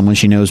that someone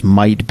she knows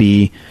might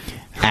be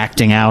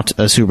acting out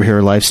a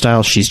superhero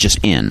lifestyle, she's just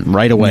in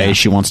right away. Yeah.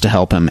 She wants to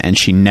help him, and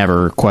she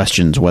never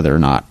questions whether or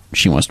not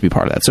she wants to be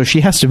part of that. So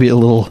she has to be a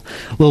little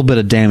bit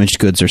of damaged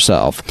goods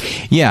herself.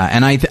 Yeah,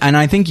 and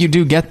I think you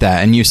do get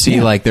that, and you see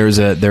there's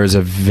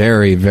a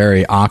very,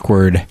 very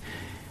awkward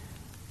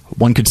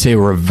one could say, a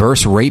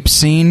reverse rape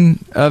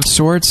scene of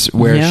sorts,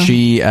 where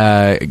she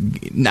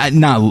not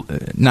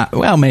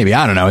well, maybe,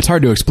 I don't know. It's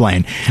hard to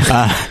explain.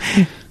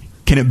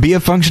 Can it be a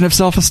function of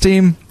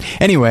self-esteem?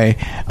 Anyway,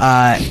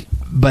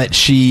 but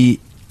she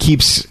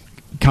keeps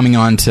coming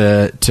on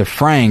to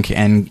Frank,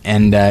 and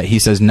he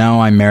says,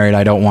 "No, I'm married.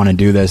 I don't want to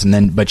do this."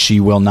 But she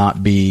will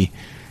not be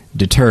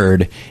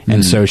deterred,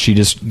 and so she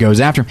just goes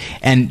after him.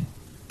 And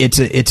it's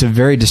a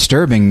very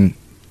disturbing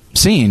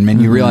scene.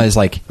 And you realize,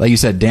 like you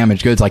said,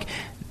 damaged goods. Like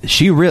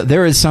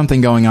there is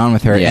something going on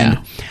with her, and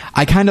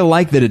I kind of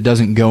like that it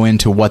doesn't go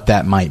into what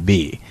that might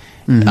be.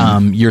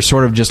 You're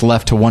sort of just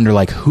left to wonder,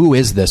 like, who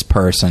is this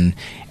person,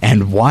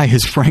 and why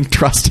is Frank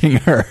trusting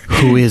her?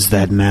 Who is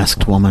that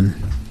masked woman?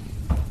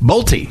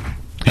 Bolte.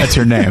 That's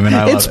her name, and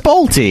I love it's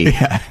Bolte.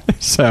 Yeah.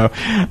 So,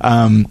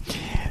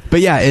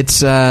 but yeah,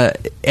 it's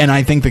and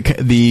I think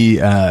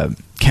the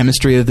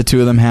chemistry that the two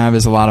of them have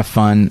is a lot of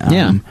fun.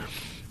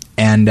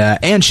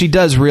 And she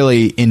does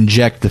really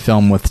inject the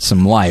film with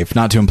some life,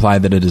 not to imply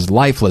that it is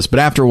lifeless, but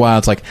after a while,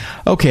 it's like,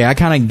 okay, I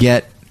kind of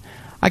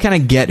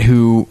get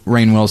who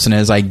Rainn Wilson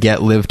is. I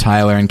get Liv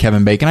Tyler and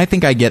Kevin Bacon. I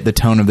think I get the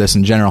tone of this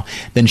in general.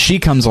 Then she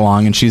comes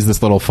along, and she's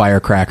this little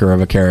firecracker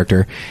of a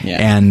character,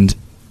 and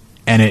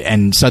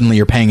suddenly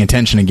you're paying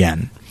attention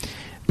again.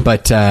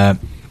 But so,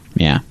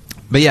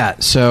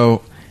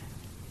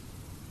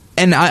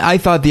 and I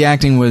thought the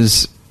acting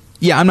was,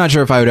 I'm not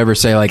sure if I would ever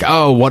say, like,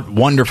 oh, what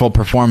wonderful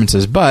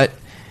performances, but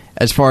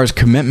as far as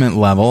commitment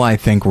level, I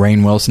think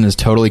Rainn Wilson is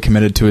totally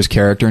committed to his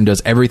character and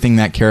does everything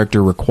that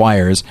character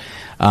requires.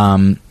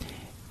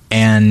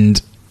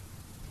 And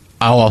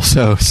I'll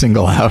also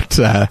single out,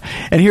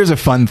 and here's a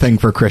fun thing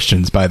for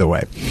Christians, by the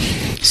way.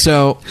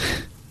 So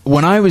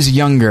when I was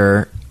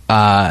younger,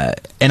 and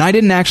I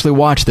didn't actually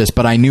watch this,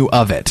 but I knew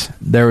of it.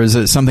 There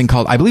was something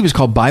called, I believe it was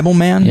called Bible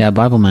Man. Yeah,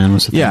 Bible Man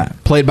was the thing. Yeah,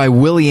 played by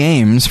Willie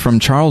Ames from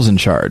Charles in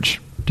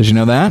Charge. Did you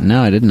know that?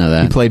 No, I didn't know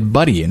that. He played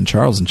Buddy in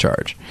Charles in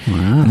Charge.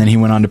 Wow. And then he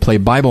went on to play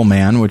Bible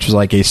Man, which was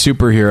like a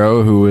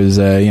superhero who was,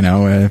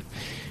 a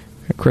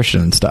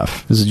Christian and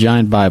stuff. It was a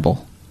giant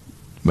Bible.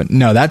 But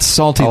no, that's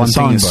Salty the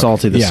Songbook.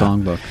 Salty the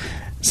Songbook.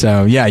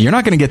 So yeah, you're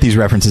not going to get these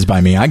references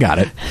by me. I got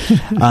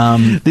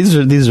it.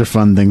 These are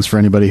fun things for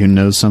anybody who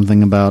knows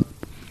something about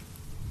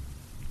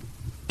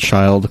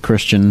child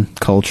Christian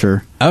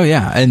culture. Oh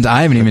yeah, and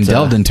I haven't even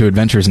delved into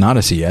Adventures in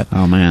Odyssey yet.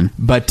 Oh man.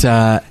 But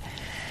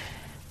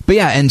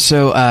yeah, and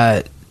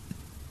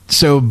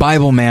so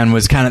Bible Man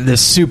was kind of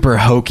this super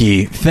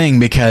hokey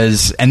thing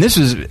because, and this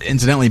was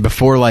incidentally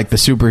before like the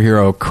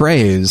superhero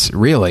craze,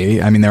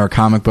 really. I mean, there were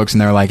comic books and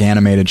there were like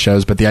animated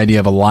shows, but the idea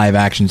of a live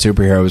action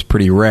superhero was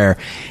pretty rare.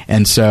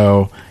 And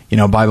so,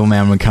 Bible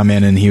Man would come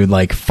in and he would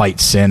like fight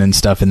sin and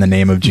stuff in the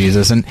name of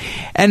Jesus.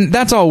 And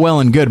that's all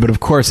well and good, but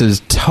of course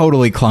is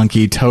totally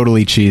clunky,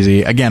 totally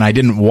cheesy. Again, I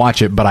didn't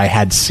watch it, but I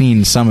had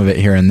seen some of it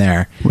here and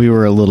there.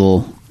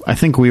 I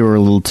think we were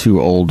a little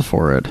too old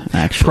for it,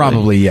 actually.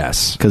 Probably,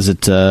 yes. Because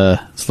it's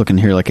looking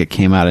here like it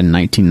came out in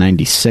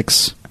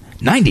 1996.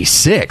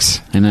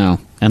 96? I know.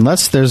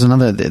 Unless there's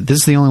another...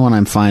 This is the only one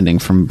I'm finding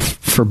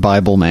for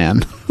Bible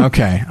Man.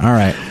 Okay, all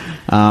right.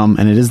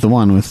 And it is the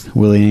one with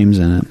Willie Ames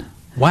in it.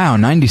 Wow,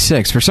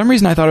 96. For some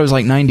reason, I thought it was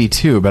like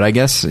 92, but I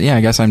guess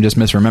I'm just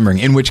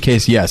misremembering. In which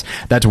case, yes,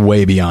 that's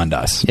way beyond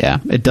us. Yeah,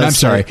 it does. I'm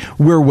sorry,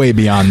 we're way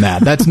beyond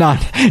that. That's not.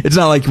 It's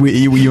not like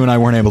you and I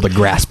weren't able to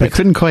grasp it. I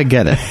couldn't quite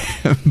get it.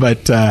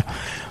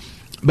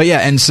 but yeah,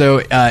 and so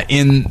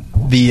in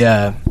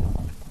the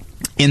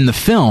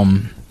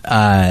film,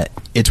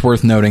 it's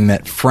worth noting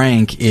that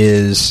Frank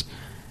is,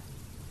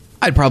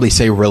 I'd probably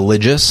say,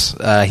 religious.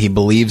 He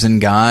believes in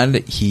God.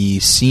 He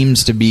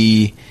seems to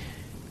be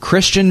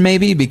Christian,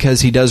 maybe,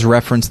 because he does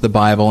reference the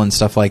Bible and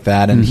stuff like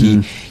that, and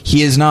he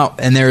is not.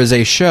 And there is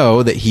a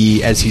show that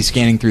as he's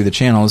scanning through the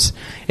channels,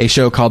 a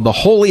show called The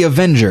Holy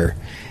Avenger,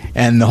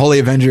 and the Holy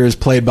Avenger is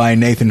played by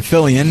Nathan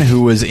Fillion,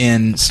 who was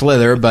in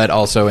Slither, but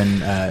also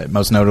in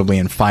most notably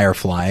in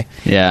Firefly,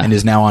 and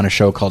is now on a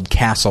show called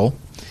Castle.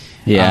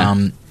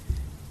 And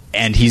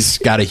he's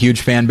got a huge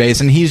fan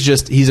base, and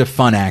he's a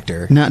fun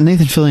actor. Now,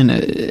 Nathan Fillion,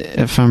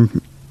 if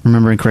I'm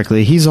remembering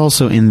correctly, he's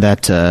also in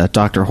that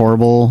Dr.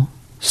 Horrible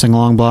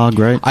sing-along blog,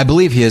 right? I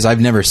believe he is. I've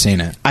never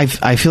seen it.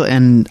 I feel,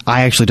 and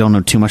I actually don't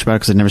know too much about it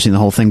because I've never seen the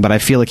whole thing, but I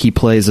feel like he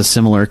plays a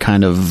similar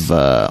kind of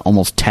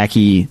almost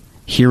tacky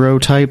hero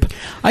type.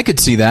 I could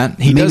see that.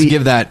 He does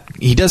give that.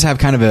 He does have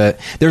kind of a.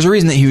 There's a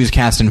reason that he was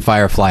cast in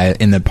Firefly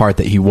in the part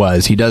that he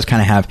was. He does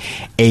kind of have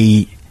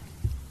a.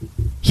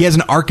 He has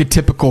an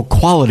archetypical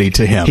quality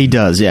to him. He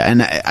does, yeah.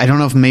 And I don't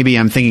know if maybe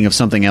I'm thinking of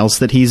something else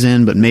that he's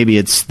in, but maybe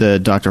it's the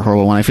Dr.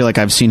 Horrible one. I feel like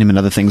I've seen him in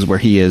other things where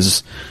he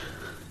is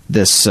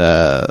this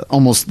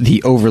almost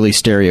the overly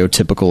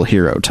stereotypical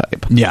hero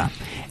type. Yeah.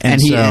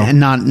 And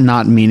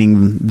not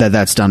meaning that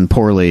that's done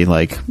poorly.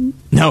 Like,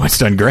 no, it's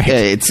done great.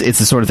 It's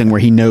the sort of thing where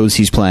he knows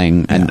he's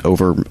playing an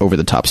over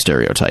the top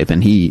stereotype,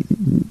 and he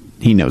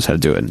knows how to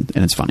do it, and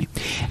it's funny.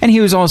 And he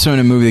was also in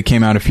a movie that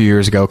came out a few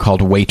years ago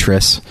called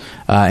Waitress,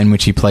 in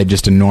which he played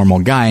just a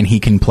normal guy, and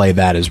he can play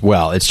that as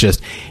well. It's just,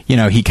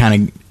 he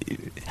kind of.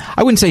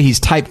 I wouldn't say he's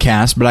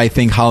typecast, but I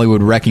think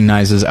Hollywood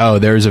recognizes,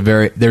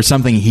 there's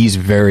something he's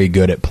very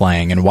good at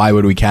playing, and why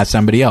would we cast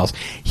somebody else?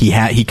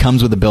 He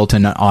comes with a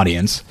built-in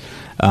audience,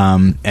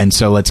 and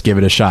so let's give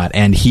it a shot.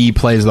 And he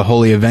plays the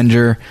Holy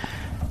Avenger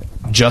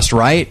just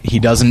right. He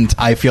doesn't.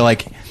 I feel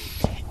like,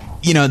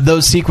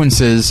 those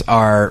sequences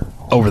are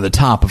over the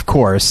top, of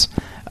course,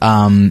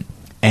 and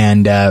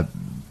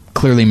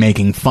clearly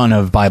making fun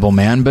of Bible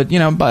Man, but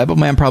Bible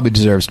Man probably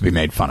deserves to be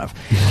made fun of.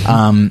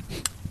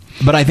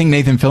 But I think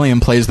Nathan Fillion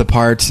plays the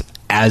part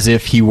as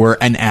if he were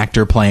an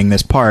actor playing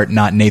this part,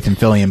 not Nathan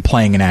Fillion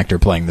playing an actor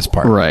playing this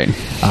part. Right.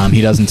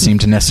 He doesn't seem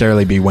to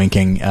necessarily be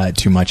winking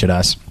too much at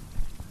us.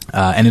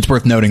 And it's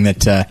worth noting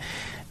that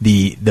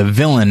the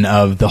villain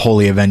of the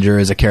Holy Avenger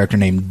is a character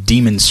named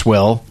Demon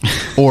Swill,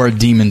 or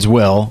Demon's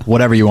Will,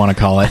 whatever you want to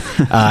call it,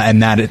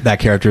 and that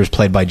character is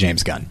played by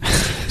James Gunn.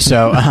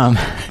 So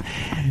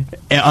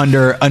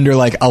under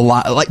like a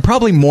lot, like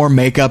probably more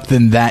makeup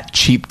than that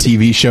cheap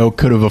TV show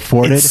could have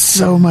afforded. It's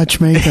so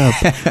much makeup,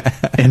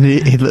 and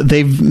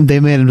they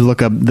made him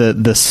look up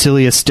the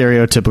silliest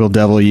stereotypical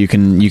devil you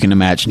can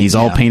imagine. He's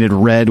all painted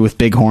red with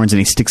big horns, and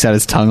he sticks out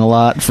his tongue a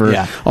lot for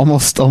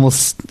almost.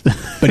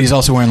 But he's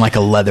also wearing like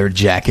a leather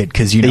jacket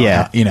because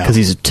because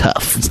he's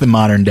tough. It's the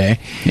modern day.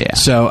 Yeah.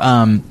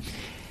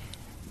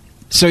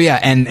 So yeah,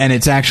 and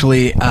it's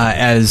actually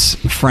as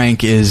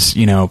Frank is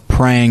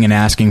praying and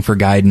asking for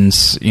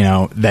guidance,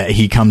 that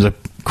he comes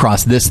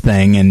across this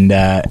thing,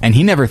 and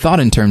he never thought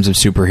in terms of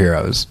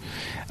superheroes.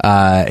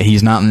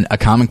 He's not a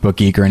comic book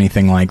geek or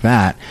anything like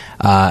that,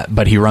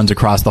 but he runs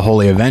across the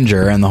Holy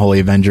Avenger, and the Holy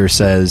Avenger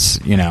says,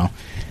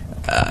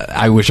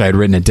 I wish I had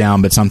written it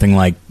down, but something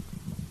like,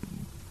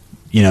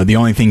 the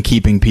only thing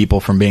keeping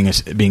people from being real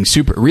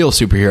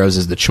superheroes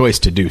is the choice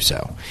to do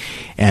so.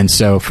 And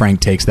so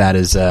Frank takes that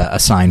as a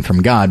sign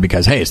from God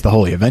because, hey, it's the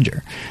Holy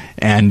Avenger.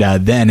 And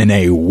then in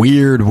a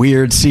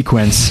weird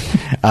sequence,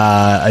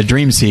 a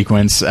dream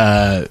sequence,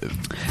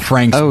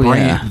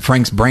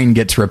 Frank's brain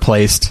gets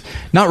replaced.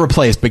 Not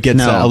replaced, but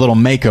gets a little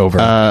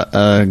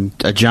makeover.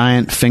 A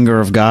giant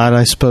finger of God,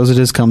 I suppose it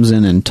is, comes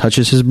in and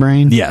touches his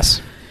brain?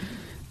 Yes.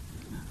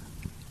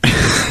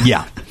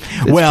 Yeah.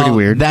 It's pretty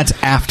weird. That's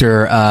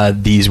after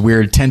these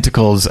weird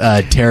tentacles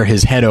tear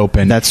his head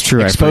open. That's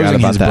true. Exposing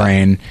his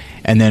brain,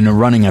 and then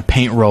running a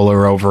paint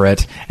roller over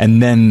it,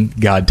 and then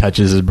God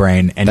touches his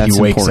brain, and he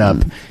wakes up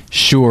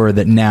sure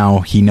that now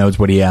he knows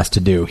what he has to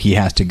do. He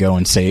has to go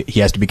and he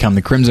has to become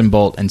the Crimson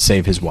Bolt and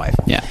save his wife.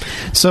 Yeah.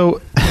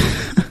 So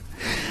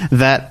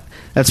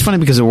that's funny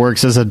because it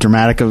works as a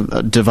dramatic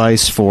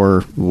device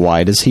for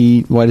why does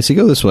he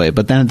go this way?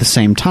 But then at the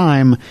same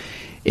time,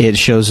 it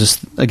shows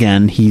us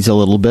again he's a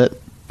little bit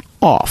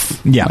off.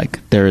 Yeah.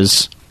 Like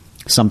there's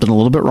something a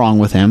little bit wrong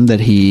with him,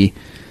 that he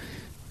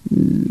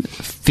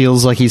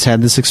feels like he's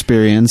had this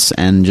experience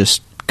and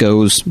just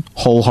goes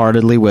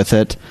wholeheartedly with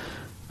it.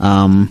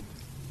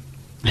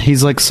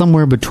 He's like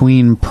somewhere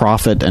between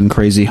prophet and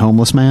crazy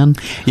homeless man.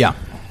 Yeah.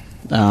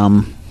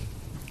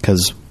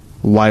 Because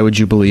why would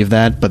you believe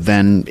that? But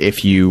then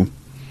if you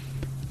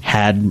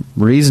had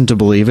reason to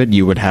believe it,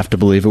 you would have to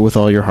believe it with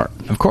all your heart.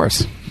 Of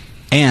course.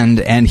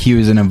 And he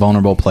was in a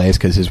vulnerable place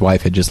because his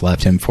wife had just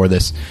left him for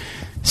this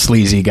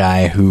sleazy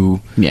guy who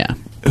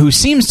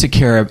seems to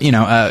care.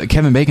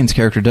 Kevin Bacon's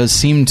character does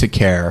seem to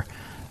care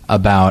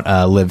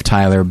about Liv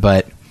Tyler,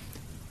 but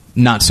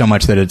not so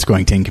much that it's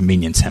going to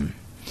inconvenience him.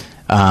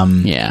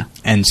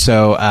 And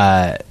so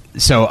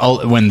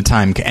when the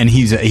time and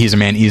he's a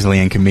man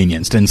easily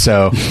inconvenienced, and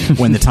so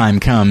when the time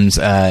comes,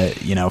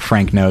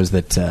 Frank knows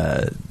that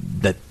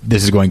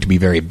this is going to be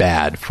very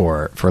bad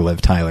for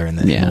Liv Tyler in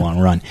the long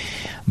run.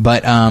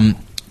 But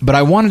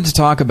I wanted to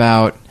talk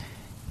about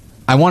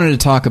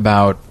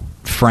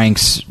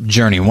Frank's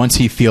journey once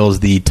he feels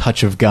the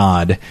touch of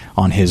God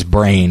on his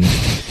brain.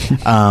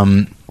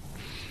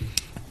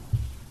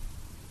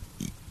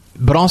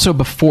 But also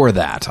before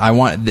that,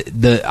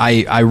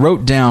 I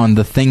wrote down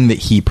the thing that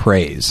he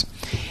prays,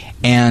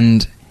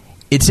 and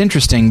it's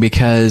interesting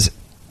because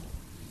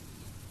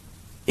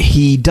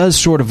he does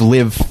sort of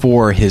live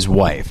for his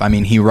wife. I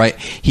mean,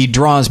 he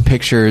draws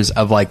pictures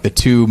of like the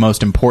two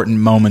most important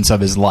moments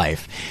of his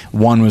life.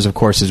 One was, of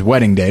course, his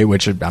wedding day,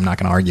 which I'm not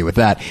going to argue with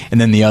that.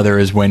 And then the other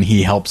is when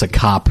he helps a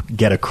cop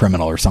get a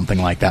criminal or something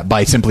like that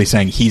by simply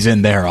saying, "He's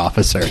in there,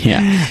 officer."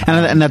 Yeah,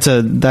 and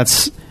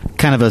that's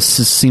kind of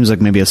seems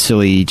like maybe a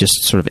silly,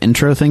 just sort of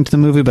intro thing to the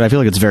movie, but I feel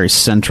like it's very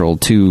central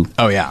to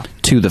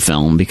the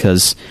film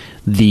because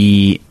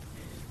he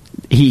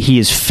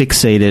is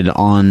fixated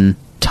on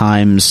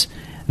times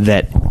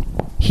that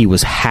he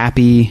was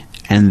happy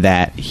and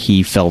that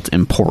he felt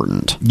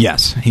important.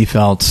 Yes, he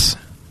felt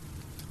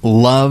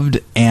loved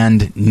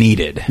and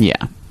needed.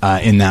 Yeah,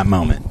 in that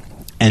moment,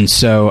 and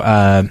so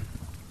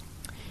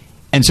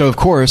of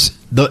course,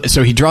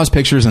 so he draws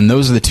pictures, and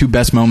those are the two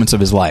best moments of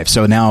his life.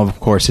 So now, of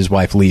course, his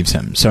wife leaves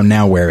him. So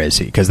now, where is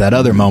he? Because that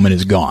other moment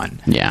is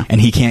gone. Yeah,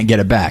 and he can't get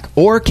it back,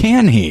 or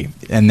can he?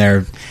 And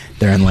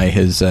therein lay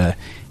his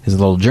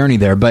little journey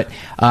there. But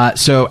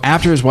so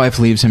after his wife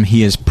leaves him,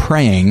 he is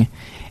praying.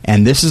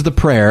 And this is the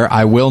prayer.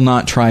 I will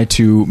not try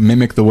to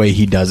mimic the way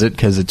he does it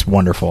because it's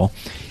wonderful.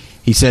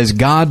 He says,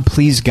 God,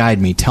 please guide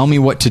me. Tell me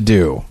what to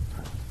do.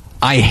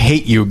 I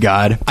hate you,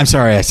 God. I'm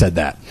sorry I said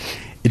that.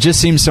 It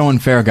just seems so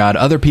unfair, God.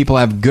 Other people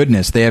have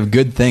goodness. They have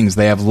good things.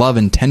 They have love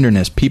and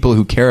tenderness. People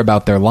who care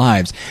about their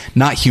lives,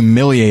 not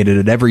humiliated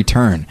at every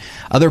turn.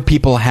 Other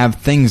people have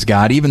things,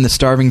 God. Even the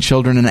starving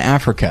children in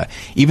Africa.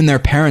 Even their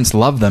parents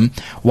love them.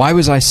 Why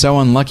was I so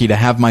unlucky to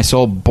have my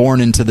soul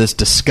born into this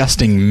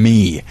disgusting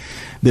me?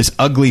 This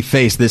ugly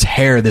face, this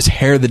hair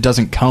that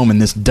doesn't comb,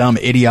 and this dumb,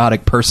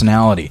 idiotic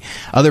personality.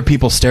 Other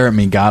people stare at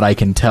me, God, I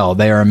can tell.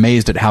 They are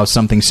amazed at how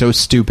something so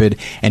stupid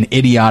and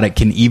idiotic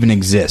can even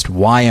exist.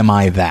 Why am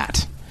I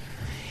that?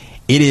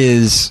 It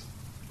is...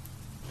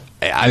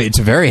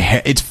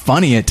 it's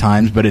funny at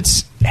times, but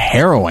it's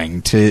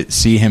harrowing to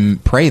see him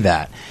pray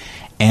that.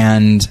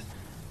 And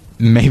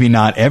maybe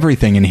not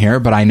everything in here,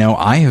 but I know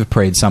I have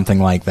prayed something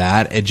like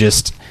that. It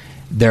just...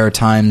 There are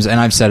times, and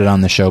I've said it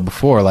on the show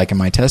before, like in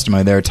my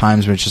testimony, there are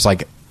times when it's just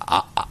like,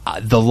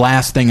 the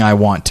last thing I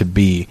want to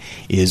be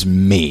is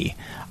me.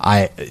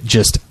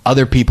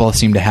 Other people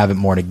seem to have it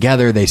more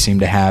together. They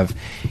seem to have,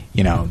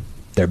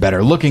 they're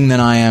better looking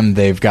than I am.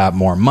 They've got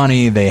more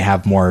money. They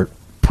have more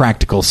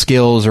practical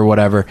skills or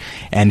whatever.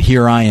 And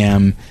here I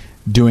am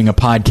doing a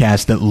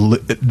podcast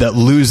that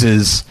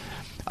loses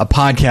a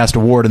podcast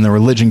award in the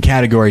religion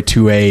category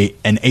to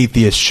an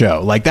atheist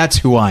show. Like, that's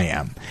who I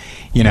am.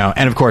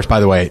 And of course, by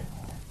the way,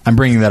 I'm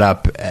bringing that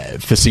up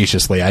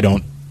facetiously.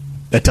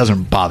 That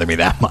doesn't bother me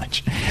that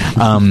much.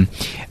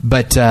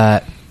 But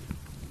on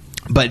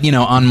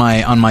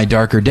my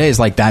darker days,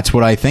 like, that's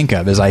what I think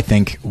of, is I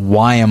think,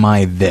 why am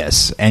I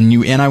this?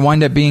 And I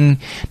wind up being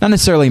not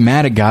necessarily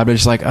mad at God, but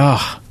just like,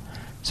 oh,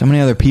 so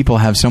many other people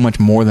have so much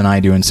more than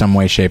I do in some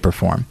way, shape, or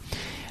form.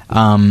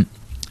 And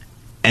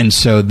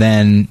so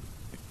then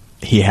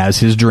he has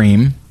his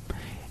dream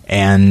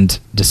and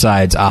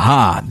decides,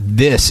 aha,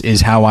 this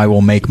is how I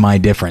will make my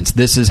difference.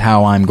 This is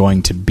how I'm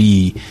going to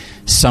be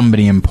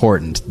somebody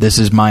important. This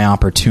is my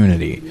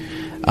opportunity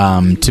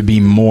to be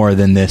more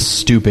than this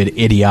stupid,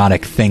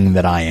 idiotic thing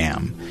that I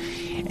am.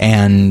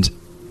 And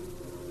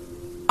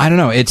I don't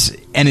know.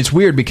 It's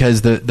weird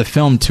because the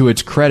film, to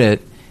its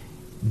credit,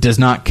 does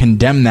not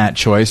condemn that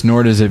choice,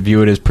 nor does it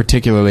view it as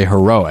particularly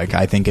heroic.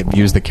 I think it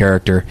views the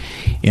character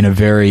in a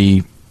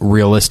very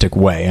realistic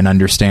way and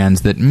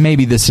understands that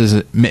maybe this is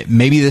a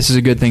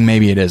good thing,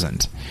 maybe it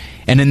isn't.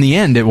 And in the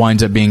end, it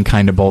winds up being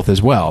kind of both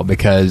as well,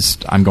 because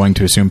I'm going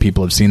to assume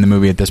people have seen the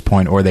movie at this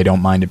point, or they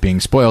don't mind it being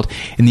spoiled.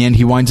 In the end,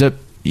 he winds up,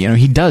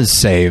 he does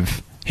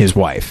save his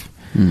wife.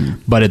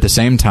 But at the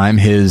same time,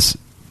 his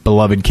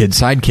beloved kid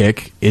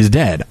sidekick is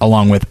dead,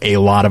 along with a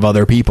lot of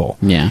other people.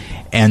 Yeah.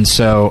 And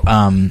so,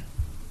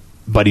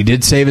 but he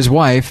did save his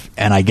wife,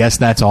 and I guess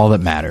that's all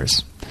that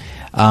matters.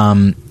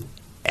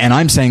 And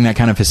I'm saying that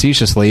kind of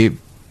facetiously,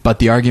 but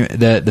the argument,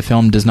 the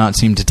film does not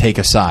seem to take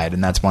a side,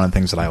 and that's one of the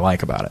things that I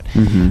like about it.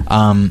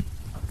 Mm-hmm.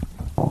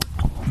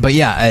 But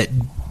yeah,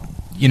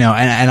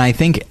 and I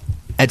think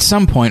at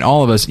some point,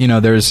 all of us,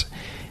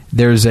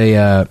 there's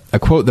a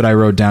quote that I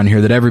wrote down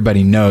here that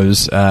everybody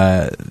knows,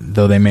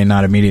 though they may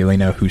not immediately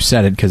know who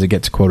said it because it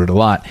gets quoted a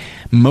lot.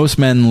 Most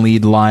men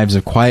lead lives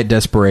of quiet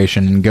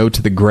desperation and go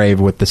to the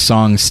grave with the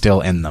song still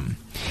in them.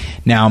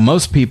 Now,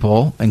 most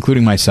people,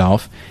 including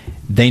myself,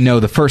 they know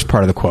the first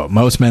part of the quote.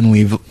 Most men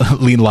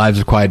lead lives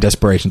of quiet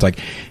desperation. It's like,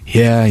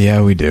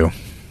 yeah, we do.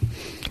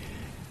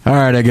 All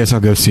right, I guess I'll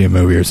go see a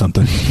movie or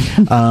something.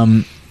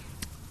 But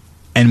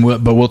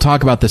we'll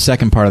talk about the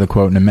second part of the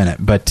quote in a minute.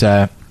 But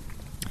yeah,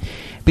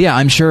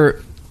 I'm sure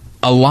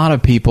a lot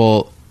of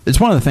people. It's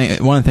one of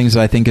the things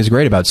that I think is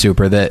great about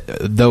Super, that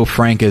though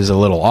Frank is a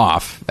little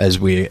off, as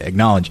we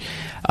acknowledge,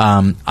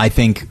 I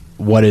think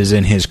what is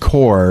in his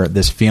core,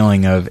 this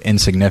feeling of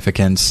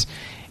insignificance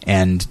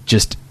and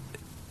just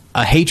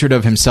a hatred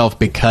of himself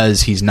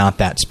because he's not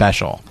that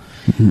special.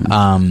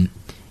 Mm-hmm.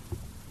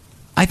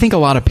 I think a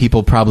lot of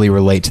people probably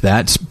relate to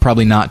that. It's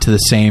probably not to the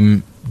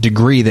same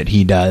degree that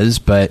he does,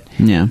 but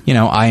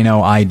I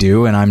know I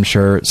do, and I'm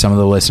sure some of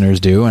the listeners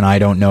do, and I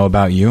don't know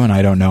about you, and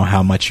I don't know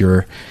how much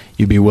you'd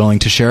be willing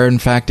to share. In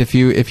fact, if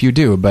you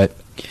do, but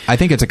I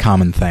think it's a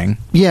common thing.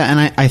 Yeah,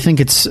 and I think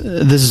this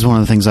is one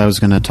of the things I was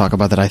going to talk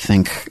about that I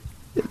think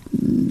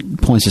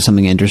points to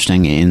something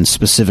interesting in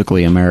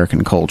specifically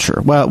American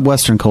culture. Well,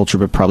 Western culture,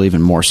 but probably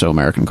even more so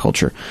American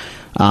culture.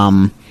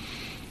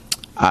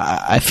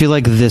 I feel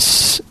like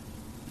the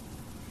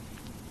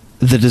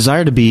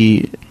desire to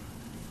be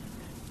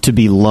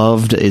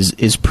loved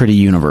is pretty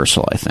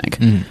universal, I think.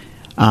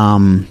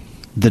 Mm.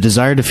 The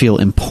desire to feel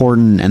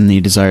important and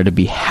the desire to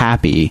be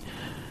happy,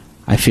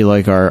 I feel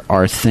like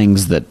are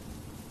things that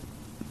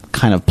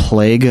kind of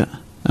plague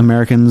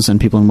Americans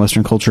and people in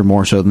Western culture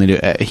more so than they do.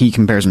 He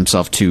compares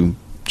himself to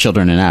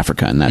children in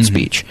Africa in that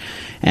speech.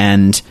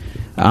 And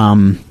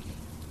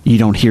you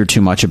don't hear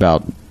too much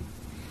about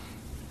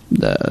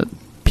the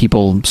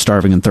people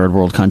starving in third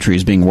world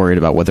countries being worried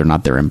about whether or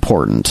not they're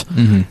important.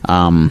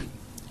 Mm-hmm.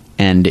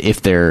 And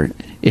if they're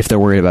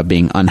worried about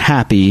being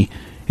unhappy,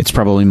 it's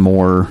probably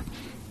more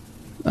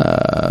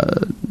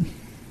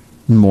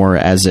more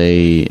as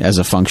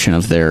a function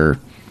of their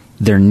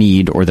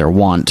need or their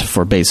want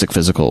for basic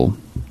physical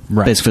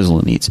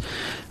needs.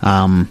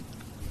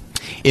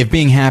 If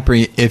being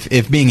happy is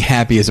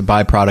a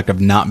byproduct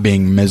of not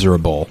being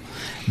miserable,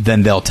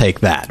 then they'll take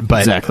that. But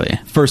exactly.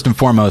 First and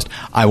foremost,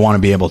 I want to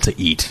be able to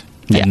eat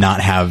and Yeah.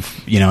 not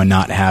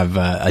have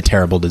a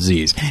terrible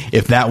disease.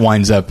 If that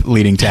winds up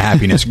leading to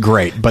happiness,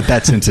 great. But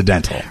that's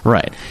incidental.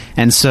 Right.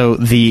 And so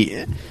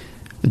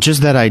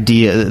just that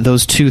idea,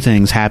 those two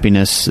things,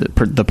 happiness,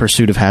 the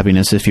pursuit of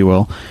happiness, if you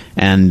will,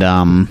 and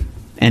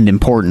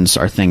importance,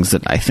 are things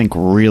that I think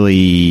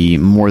really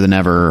more than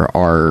ever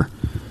are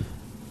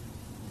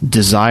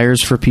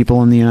desires for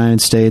people in the United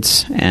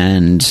States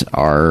and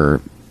are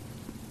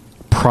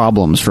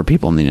problems for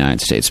people in the United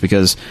States,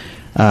 because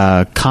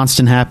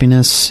constant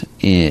happiness,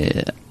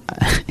 in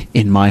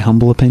my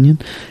humble opinion,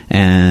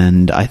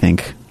 and I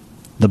think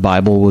the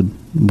Bible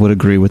would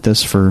agree with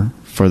this for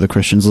the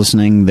Christians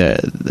listening,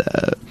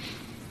 the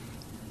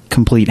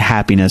complete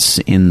happiness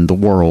in the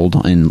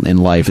world, in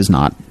life, is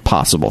not a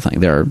possible thing.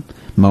 There are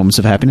moments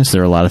of happiness.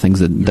 There are a lot of things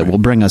that will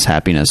bring us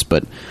happiness,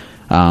 but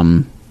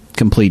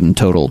complete and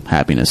total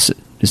happiness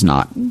is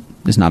not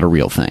a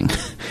real thing.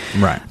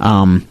 Right.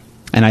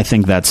 And I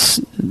think that's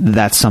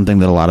something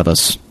that a lot of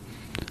us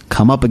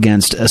come up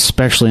against,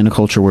 especially in a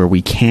culture where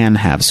we can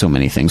have so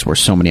many things, where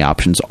so many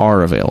options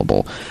are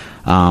available.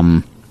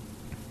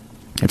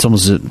 It's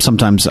almost,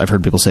 sometimes I've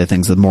heard people say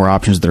things, the more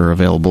options that are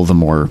available, the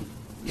more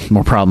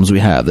problems we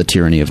have, the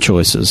tyranny of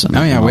choices.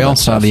 And, we all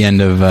saw the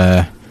end of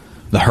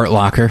The Hurt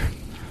Locker,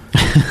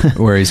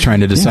 where he's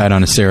trying to decide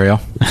on a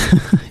cereal.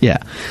 Yeah.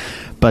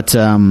 But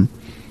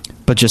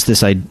just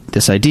this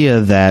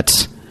idea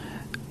that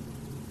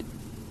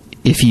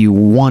if you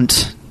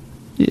want,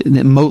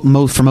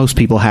 for most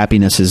people,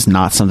 happiness is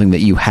not something that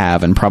you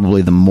have, and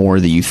probably the more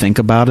that you think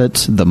about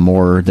it, the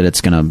more that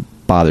it's going to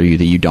bother you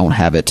that you don't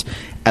have it,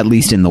 at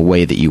least in the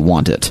way that you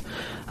want it.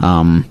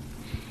 I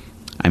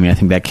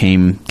think that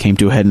came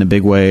to a head in a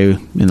big way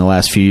in the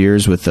last few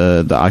years with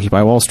the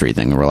Occupy Wall Street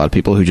thing. There were a lot of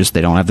people who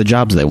they don't have the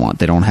jobs they want.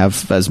 They don't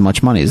have as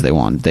much money as they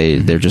want.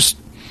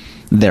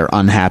 They're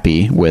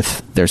unhappy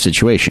with their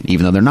situation,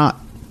 even though they're not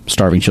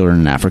starving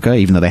children in Africa,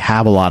 even though they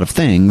have a lot of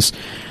things.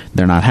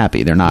 They're not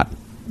happy.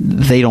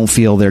 They don't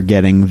feel they're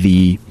getting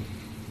the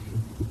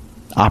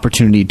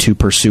opportunity to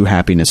pursue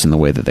happiness in the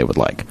way that they would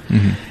like.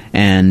 Mm-hmm.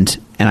 And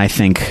I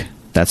think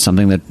that's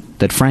something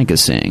that Frank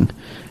is seeing.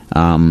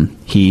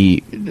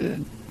 He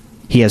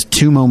has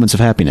two moments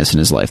of happiness in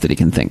his life that he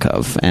can think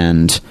of,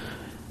 and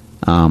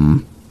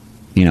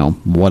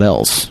what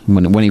else?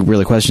 When he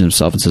really questions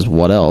himself and says,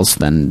 "What else?"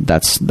 then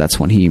that's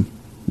when he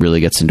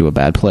really gets into a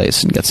bad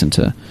place and gets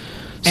into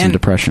some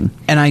depression.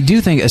 And I do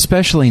think,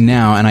 especially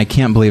now, and I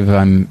can't believe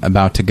I'm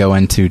about to go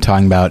into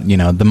talking about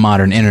the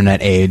modern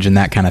internet age and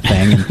that kind of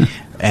thing,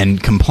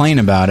 and complain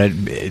about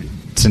it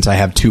since I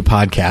have two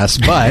podcasts,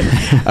 but.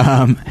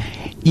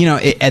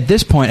 At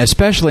this point,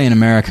 especially in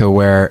America,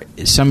 where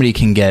somebody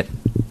can get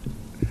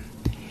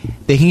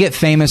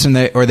famous and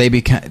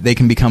they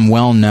can become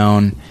well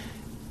known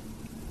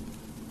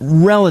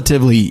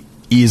relatively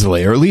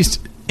easily, or at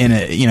least in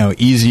a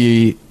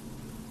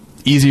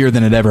easier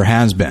than it ever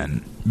has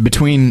been.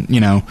 Between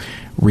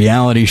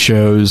reality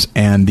shows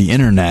and the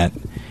internet,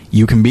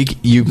 you can become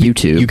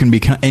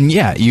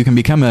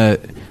a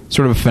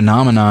sort of a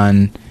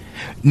phenomenon,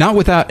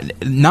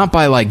 not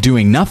by like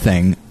doing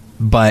nothing,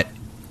 but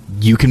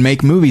you can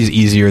make movies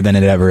easier than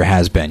it ever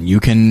has been. You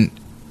can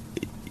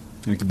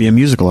be a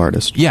musical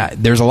artist. Yeah,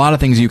 there's a lot of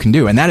things you can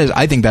do, and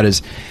I think that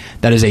is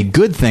a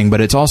good thing,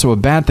 but it's also a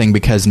bad thing,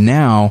 because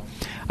now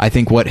I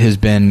think what has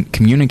been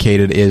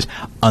communicated is,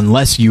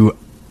 unless you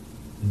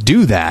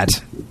do that,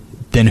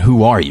 then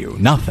who are you?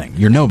 Nothing.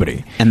 You're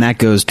nobody. And that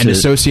goes to... And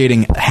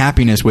associating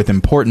happiness with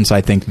importance,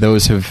 I think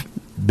those have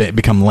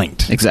become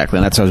linked. Exactly,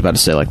 and that's what I was about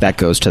to say. Like, that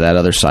goes to that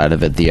other side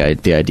of it, the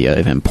idea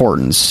of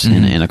importance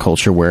in a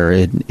culture where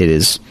it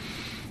is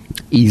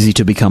easy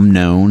to become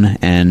known,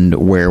 and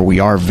where we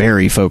are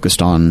very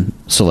focused on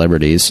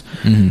celebrities.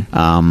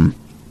 Mm-hmm.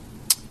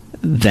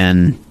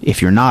 Then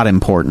if you're not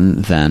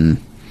important,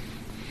 then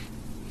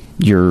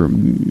if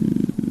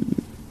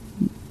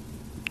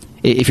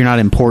you're not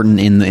important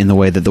in the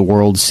way that the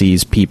world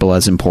sees people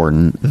as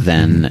important,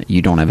 then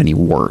you don't have any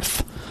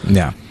worth.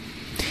 Yeah.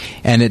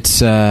 And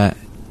it's and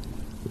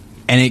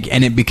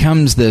it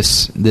becomes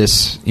this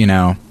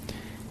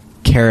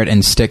carrot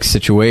and stick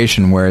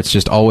situation where it's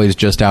just always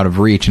just out of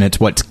reach, and it's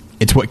what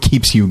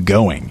keeps you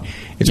going.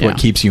 It's what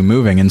keeps you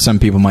moving. And some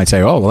people might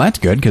say, "Oh, well, that's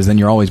good, because then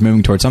you're always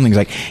moving towards something." It's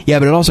like, yeah,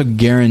 but it also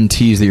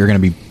guarantees that you're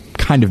going to be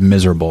kind of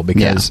miserable,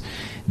 because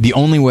the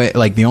only way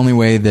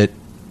that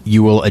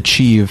you will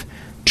achieve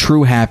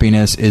true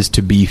happiness is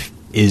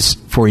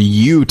for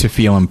you to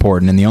feel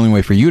important, and the only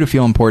way for you to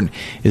feel important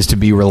is to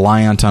be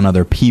reliant on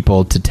other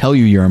people to tell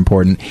you you're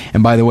important.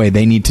 And by the way,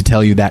 they need to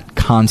tell you that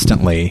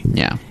constantly.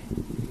 Yeah.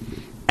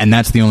 And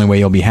that's the only way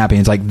you'll be happy.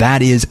 It's like,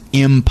 that is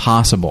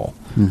impossible.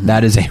 Mm-hmm.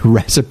 That is a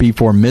recipe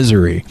for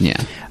misery.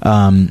 Yeah.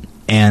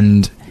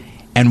 And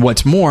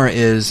what's more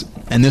is,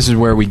 and this is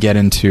where we get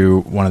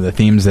into one of the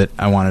themes that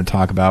I want to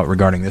talk about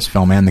regarding this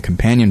film and the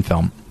companion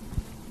film.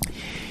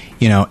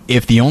 You know,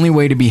 if the only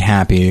way to be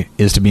happy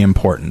is to be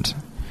important,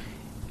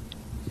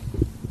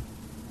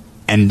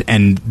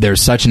 and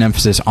there's such an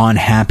emphasis on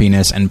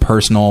happiness and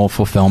personal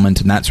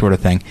fulfillment and that sort of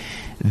thing,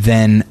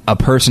 then a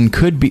person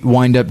could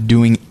wind up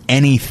doing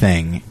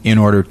anything in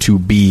order to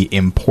be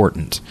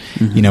important.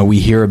 Mm-hmm. You know, we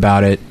hear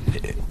about it,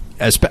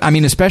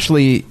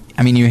 especially,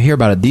 you hear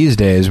about it these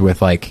days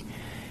with, like,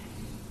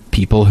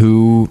 people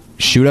who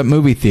shoot up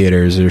movie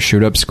theaters or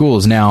shoot up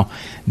schools. Now,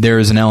 there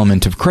is an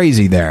element of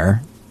crazy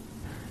there,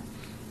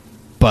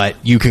 but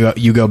you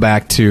go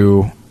back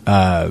to,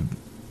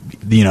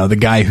 the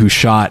guy who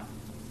shot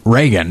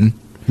Reagan.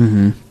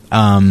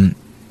 Mm-hmm.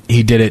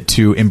 He did it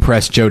to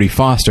impress Jodie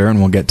Foster, and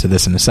we'll get to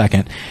this in a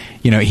second.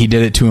 You know, he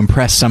did it to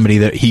impress somebody,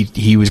 that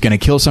he was going to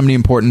kill somebody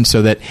important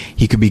so that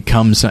he could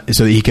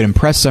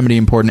impress somebody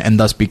important and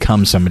thus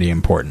become somebody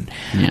important.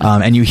 Yeah.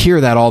 And you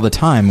hear that all the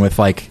time with,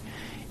 like,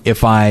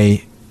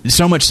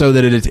 so much so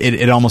that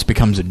it almost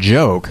becomes a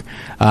joke.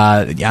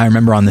 I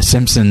remember on The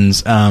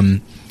Simpsons,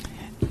 and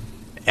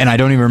I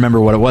don't even remember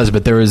what it was,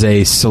 but there was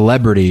a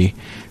celebrity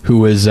who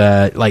was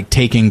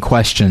taking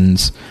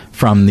questions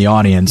from the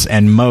audience,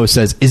 and Mo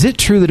says, "Is it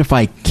true that if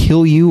I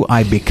kill you,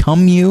 I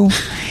become you?"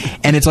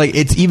 And it's like,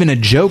 it's even a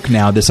joke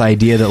now, this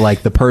idea that,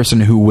 like, the person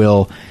who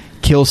will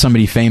kill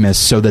somebody famous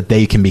so that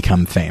they can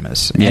become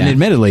famous. Yeah. And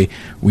admittedly,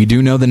 we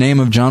do know the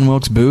name of John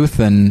Wilkes Booth,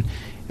 and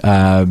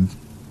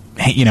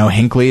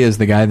Hinckley is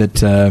the guy that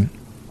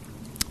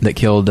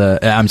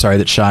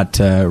shot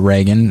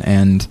Reagan,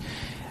 and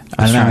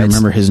I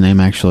remember his name,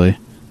 actually.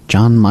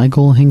 John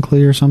Michael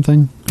Hinckley or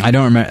something? I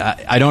don't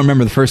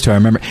remember the first two. I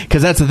remember,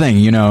 because that's the thing,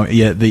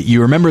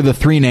 you remember the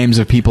three names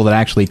of people that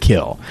actually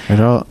kill.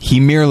 He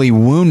merely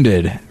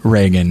wounded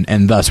Reagan,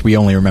 and thus we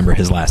only remember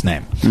his last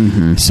name.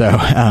 Mm-hmm. So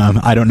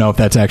I don't know if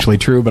that's actually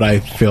true, but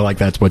I feel like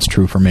that's what's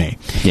true for me.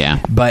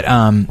 Yeah. But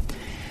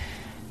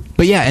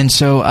yeah, and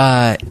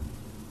so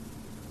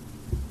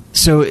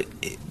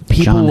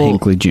people John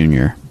Hinckley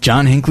Jr.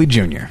 John Hinckley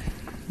Jr.,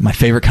 my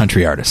favorite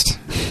country artist.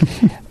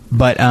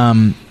 But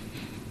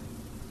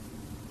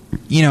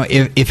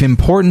if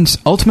importance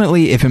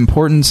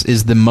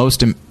is the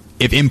most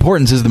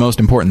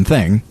important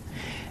thing,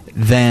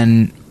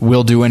 then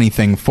we'll do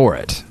anything for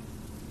it.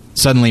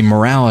 Suddenly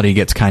morality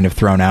gets kind of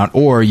thrown out,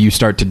 or you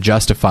start to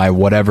justify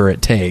whatever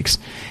it takes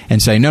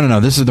and say, no,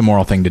 this is the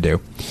moral thing to do.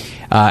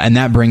 And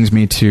that brings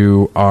me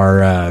to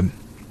our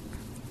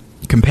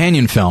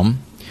companion film,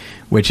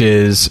 which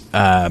is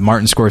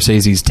Martin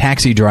Scorsese's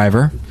Taxi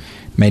Driver,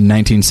 made in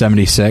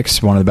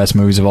 1976, one of the best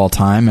movies of all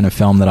time, and a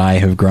film that I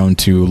have grown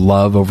to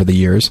love over the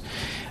years.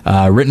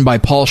 Written by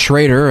Paul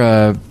Schrader,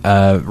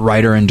 a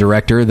writer and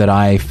director that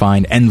I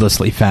find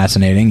endlessly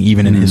fascinating,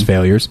 even in his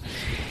failures.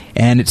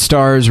 And it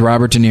stars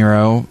Robert De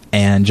Niro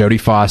and Jodie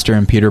Foster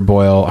and Peter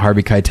Boyle,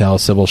 Harvey Keitel,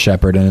 Sybil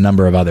Shepherd, and a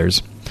number of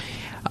others.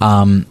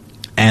 And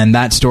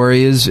that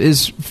story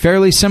is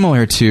fairly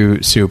similar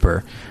to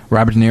Super.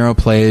 Robert De Niro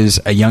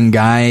plays a young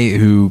guy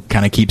who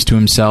kind of keeps to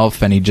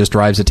himself, and he just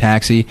drives a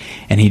taxi,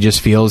 and he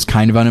just feels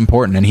kind of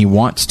unimportant, and he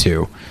wants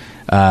to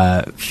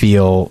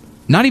feel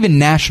not even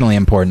nationally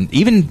important.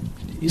 Even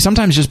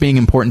sometimes just being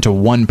important to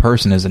one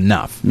person is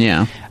enough.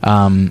 Yeah.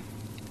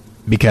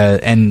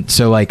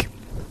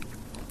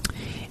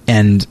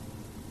 And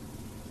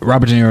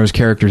Robert De Niro's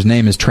character's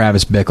name is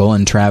Travis Bickle,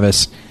 and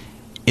Travis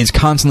is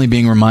constantly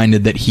being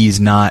reminded that he's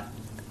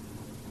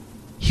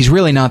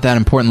really not that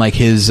important. Like,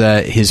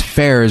 his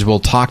fares will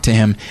talk to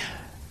him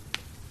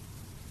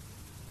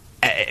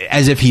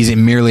as if he's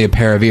merely a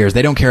pair of ears.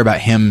 They don't care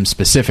about him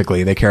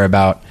specifically. They care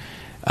about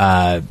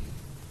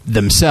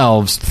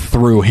themselves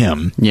through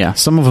him. Yeah,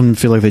 some of them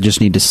feel like they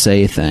just need to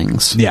say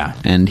things. Yeah,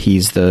 and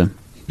he's the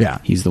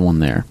one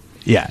there.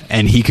 Yeah,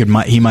 and he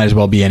might as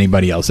well be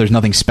anybody else. There's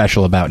nothing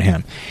special about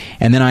him.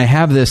 And then I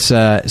have this.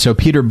 So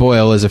Peter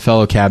Boyle is a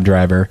fellow cab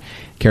driver.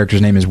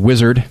 Character's name is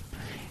Wizard,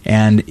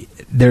 and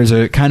there's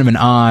a kind of an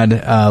odd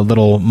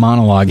little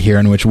monologue here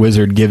in which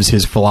Wizard gives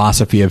his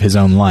philosophy of his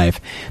own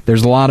life.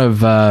 There's a lot of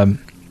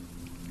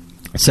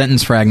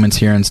sentence fragments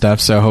here and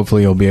stuff, so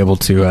hopefully you'll be able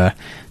to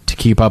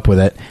keep up with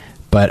it.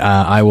 But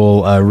I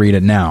will read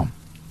it now.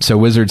 So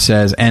Wizard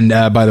says, and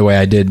by the way,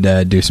 I did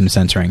do some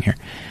censoring here.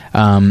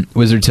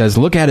 Wizard says,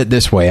 "Look at it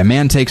this way. A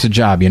man takes a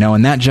job,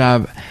 and that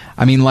job,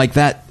 like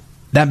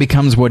that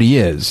becomes what he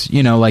is.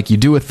 Like, you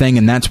do a thing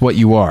and that's what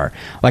you are.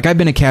 Like, I've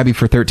been a cabbie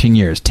for 13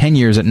 years, 10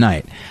 years at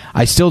night.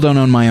 I still don't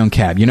own my own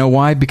cab. You know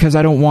why? Because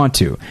I don't want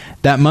to.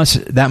 That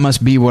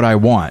must be what I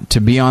want, to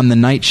be on the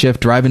night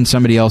shift driving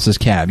somebody else's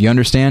cab. You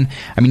understand?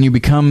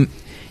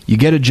 You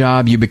get a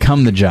job, you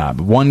become the job.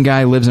 One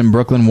guy lives in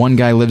Brooklyn, one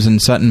guy lives in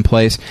Sutton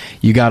Place.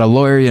 You got a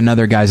lawyer,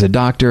 another guy's a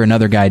doctor,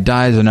 another guy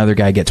dies, another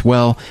guy gets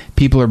well.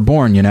 People are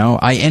born,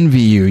 I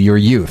envy you, your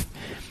youth.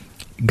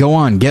 Go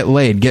on, get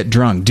laid, get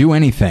drunk, do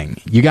anything.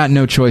 You got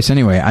no choice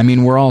anyway.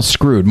 We're all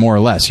screwed, more or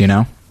less,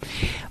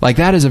 Like,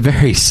 that is a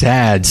very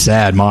sad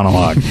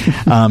monologue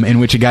in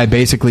which a guy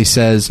basically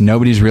says,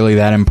 nobody's really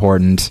that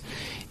important.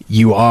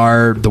 you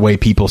are the way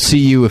people see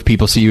you. If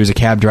people see you as a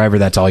cab driver,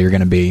 that's all you're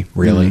going to be,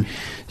 really.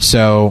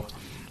 So,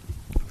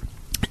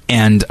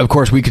 and of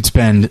course, we could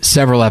spend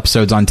several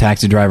episodes on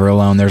Taxi Driver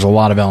alone. There's a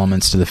lot of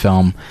elements to the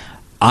film.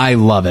 I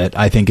love it.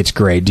 I think it's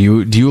great. Do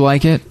you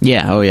like it?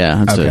 Yeah. Oh,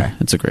 yeah.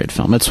 It's a great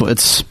film. It's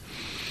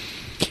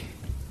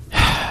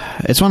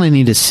one I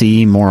need to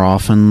see more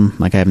often.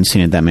 Like, I haven't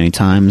seen it that many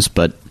times,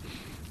 but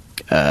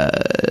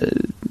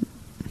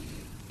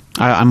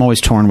I'm always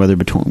torn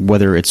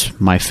whether it's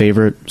my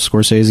favorite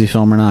Scorsese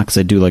film or not, because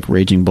I do like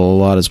Raging Bull a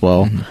lot as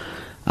well.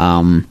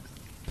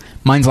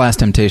 Mine's Last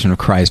Temptation of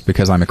Christ,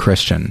 because I'm a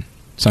Christian.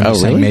 So I'm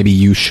just saying really? maybe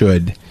you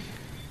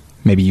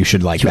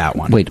should like that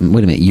one. Wait a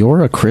minute.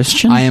 You're a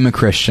Christian? I am a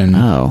Christian.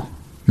 Oh.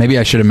 Maybe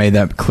I should have made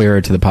that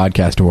clearer to the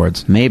podcast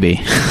awards. Maybe.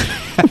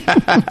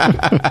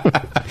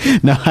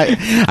 No,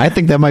 I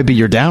think that might be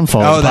your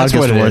downfall. Oh, that's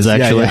what it is.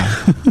 Actually.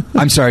 Yeah.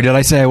 I'm sorry. Did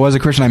I say I was a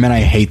Christian? I meant I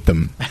hate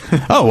them.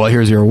 Oh, well,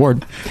 here's your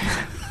award.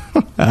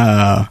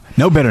 No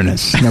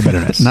bitterness. No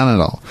bitterness. None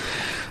at all.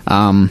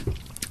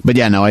 But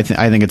yeah, no, I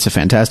think it's a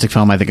fantastic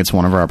film. I think it's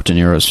one of Robert De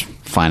Niro's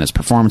finest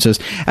performances.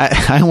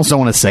 I almost don't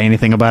want to say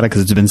anything about it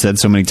because it's been said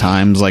so many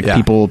times. Like,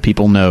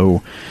 people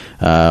know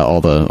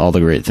all the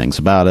great things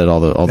about it.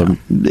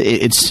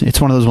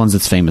 It's one of those ones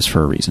that's famous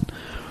for a reason.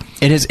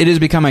 It has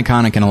become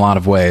iconic in a lot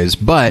of ways,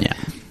 but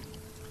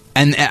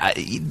and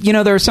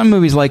there are some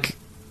movies like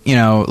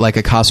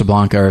a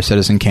Casablanca or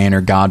Citizen Kane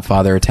or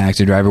Godfather or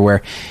Taxi Driver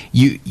where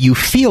you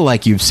feel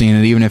like you've seen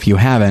it even if you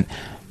haven't.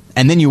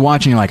 And then you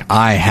watch and you're like,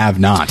 I have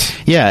not.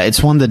 Yeah,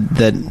 it's one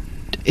that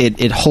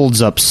it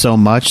holds up so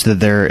much that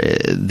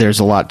there's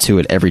a lot to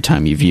it every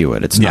time you view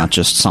it. It's not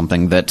just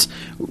something that's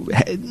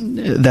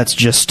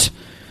just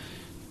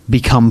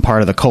become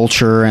part of the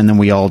culture and then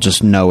we all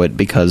just know it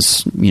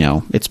because,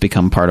 it's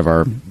become part of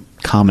our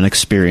common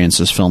experience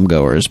as film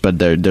goers. But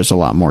there's a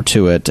lot more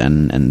to it,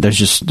 and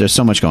there's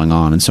so much going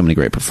on and so many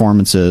great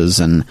performances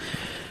and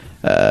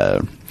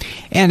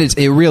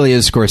it really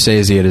is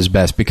Scorsese at his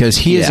best, because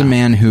he is a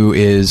man who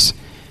is,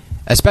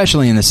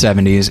 especially in the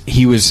 70s,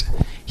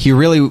 he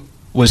really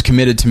was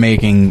committed to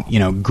making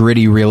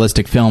gritty,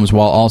 realistic films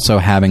while also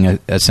having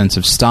a sense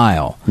of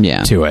style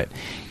to it.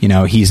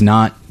 He's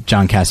not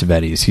John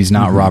Cassavetes, he's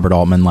not Robert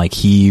Altman. Like,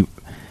 he's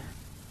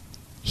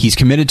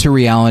committed to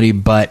reality,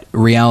 but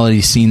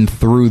reality seen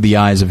through the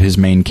eyes of his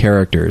main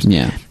characters.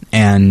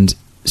 And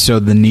so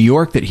the New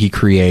York that he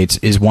creates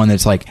is one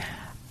that's like,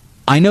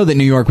 I know that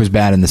New York was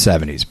bad in the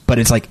 70s, but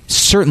it's like,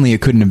 certainly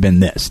it couldn't have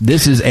been this.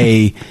 This is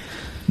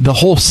the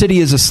whole city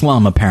is a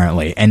slum,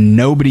 apparently, and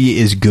nobody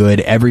is good.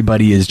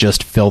 Everybody is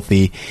just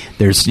filthy.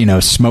 There's,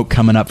 smoke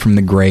coming up from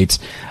the grates.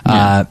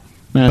 But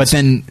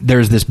then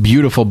there's this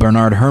beautiful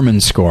Bernard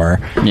Herrmann score,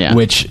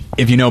 which,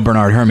 if you know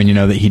Bernard Herrmann, you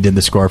know that he did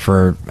the score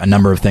for a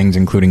number of things,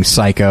 including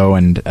Psycho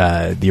and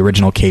the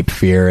original Cape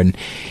Fear.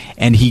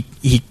 And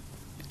he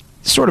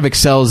sort of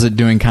excels at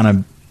doing kind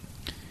of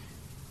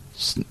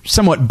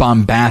somewhat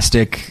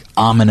bombastic,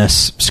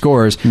 ominous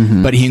scores,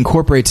 but he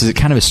incorporates a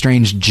kind of a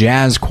strange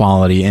jazz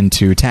quality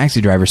into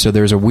Taxi Driver. So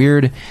there's a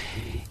weird,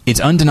 it's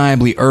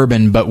undeniably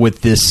urban, but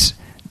with this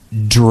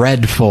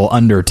dreadful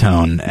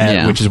undertone,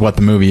 which is what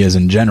the movie is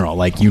in general.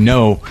 Like,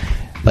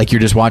 like you're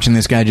just watching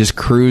this guy just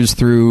cruise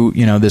through,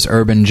 this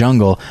urban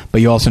jungle,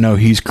 but you also know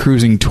he's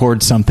cruising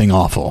towards something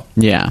awful.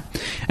 Yeah.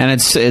 And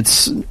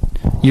it's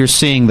you're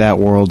seeing that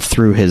world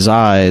through his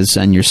eyes,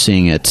 and you're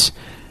seeing it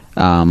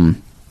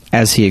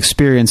as he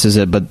experiences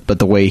it, but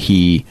the way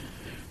he,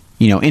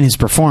 in his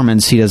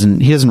performance, he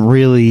doesn't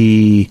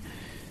really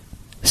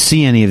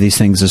see any of these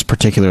things as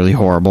particularly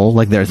horrible.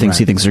 Like, there are things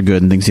he thinks are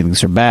good and things he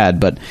thinks are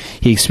bad, but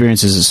he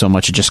experiences it so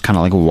much it just kind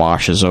of like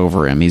washes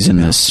over him. He's in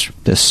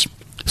this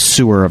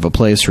sewer of a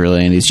place,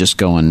 really, and he's just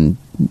going,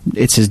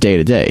 it's his day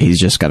to day. He's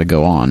just got to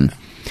go on.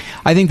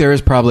 I think there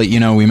is probably,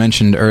 we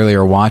mentioned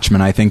earlier Watchmen.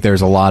 I think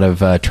there's a lot of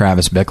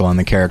Travis Bickle in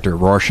the character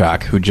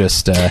Rorschach, who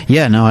just I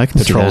can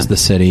patrols the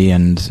city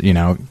and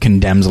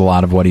condemns a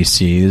lot of what he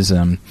sees.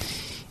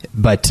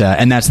 But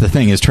and that's the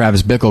thing, is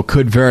Travis Bickle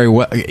could very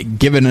well,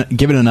 given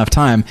enough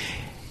time,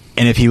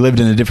 and if he lived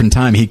in a different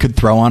time, he could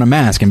throw on a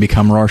mask and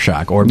become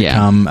Rorschach or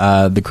become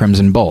the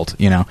Crimson Bolt.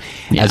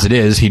 As it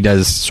is, he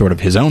does sort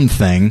of his own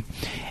thing,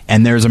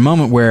 and there's a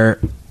moment where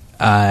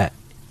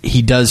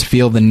he does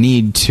feel the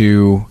need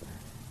to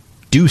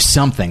do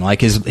something. Like,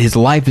 his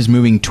life is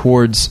moving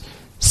towards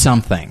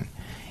something,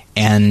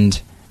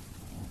 and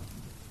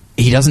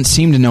he doesn't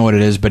seem to know what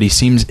it is, but he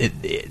seems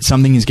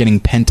something is getting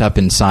pent up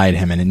inside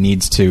him, and it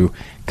needs to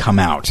come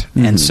out.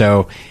 And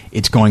so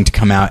it's going to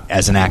come out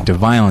as an act of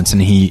violence,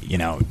 and he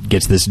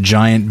gets this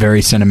giant,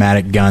 very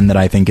cinematic gun that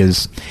I think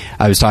is,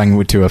 I was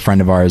talking to a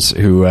friend of ours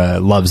who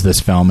loves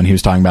this film, and he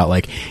was talking about,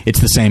 like, it's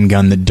the same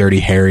gun that Dirty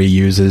Harry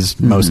uses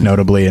most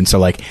notably. And so,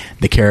 like,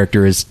 the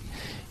character is,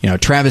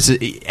 Travis,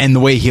 and the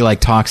way he,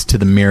 like, talks to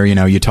the mirror,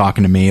 you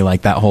talking to me,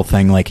 like, that whole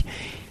thing, like,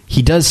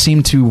 he does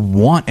seem to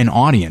want an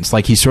audience.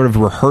 Like, he's sort of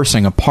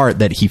rehearsing a part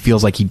that he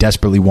feels like he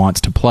desperately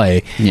wants to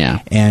play.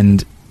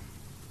 And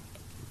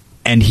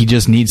he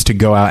just needs to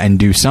go out and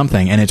do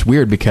something. And it's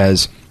weird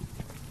because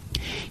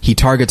he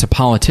targets a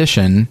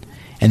politician,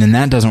 and then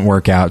that doesn't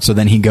work out. So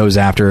then he goes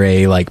after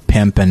a like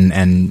pimp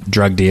and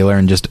drug dealer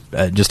and just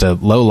a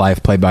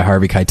lowlife played by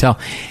Harvey Keitel.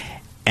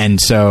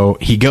 And so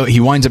he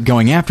winds up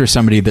going after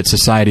somebody that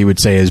society would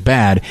say is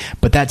bad,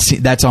 but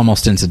that's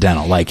almost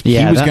incidental. Like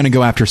he was going to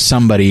go after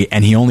somebody,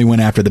 and he only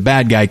went after the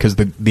bad guy because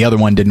the other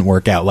one didn't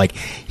work out. Like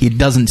he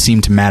doesn't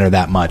seem to matter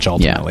that much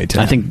ultimately. To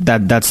him. I think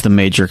that's the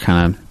major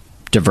kind of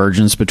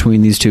divergence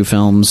between these two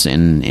films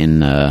in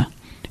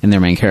their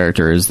main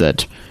character is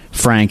that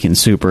Frank in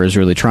Super is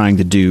really trying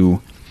to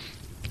do.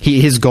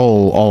 His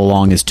goal all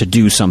along is to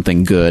do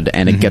something good,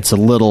 and it gets a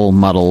little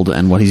muddled,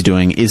 and what he's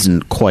doing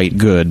isn't quite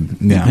good.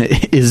 Yeah.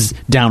 Is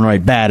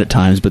downright bad at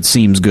times, but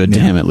seems good to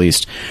him at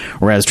least.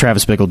 Whereas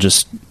Travis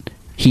Bickle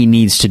he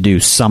needs to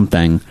do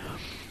something,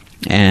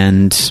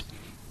 and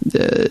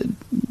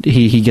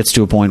he gets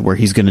to a point where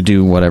he's going to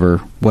do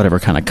whatever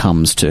kind of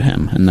comes to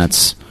him, and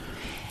that's.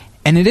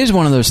 And it is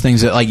one of those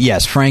things that, like,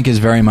 yes, Frank is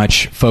very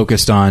much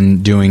focused on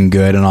doing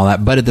good and all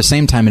that, but at the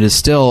same time, it is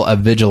still a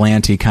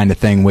vigilante kind of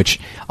thing,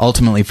 which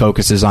ultimately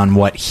focuses on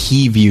what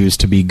he views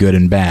to be good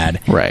and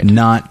bad, right?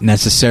 Not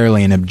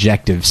necessarily an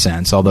objective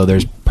sense, although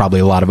there's probably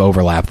a lot of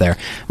overlap there.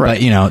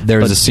 Right. But,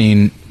 there's a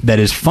scene that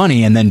is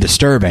funny and then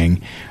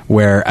disturbing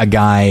where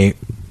Frank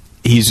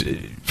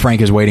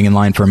is waiting in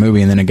line for a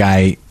movie, and then a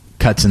guy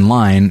cuts in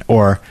line,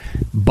 or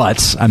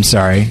butts, I'm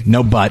sorry,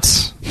 no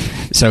butts.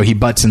 So he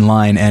butts in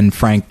line, and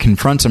Frank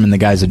confronts him, and the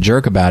guy's a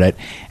jerk about it.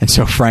 And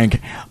so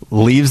Frank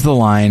leaves the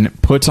line,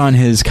 puts on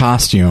his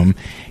costume,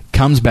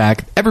 comes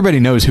back. Everybody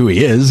knows who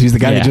he is. He's the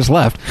guy who just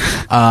left.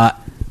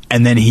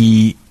 And then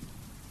he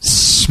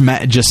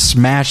just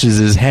smashes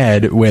his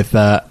head with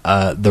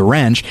the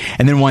wrench,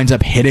 and then winds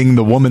up hitting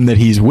the woman that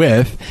he's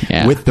with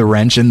the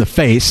wrench in the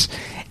face.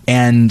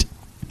 And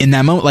in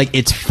that moment, like,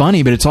 it's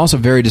funny, but it's also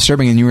very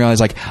disturbing, and you realize,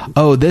 like,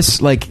 oh,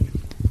 this, like,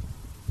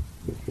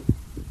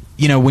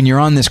 when you're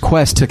on this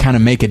quest to kind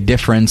of make a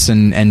difference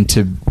and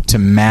to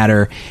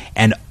matter,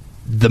 and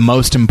the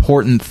most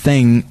important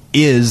thing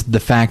is the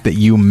fact that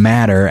you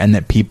matter and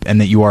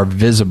that you are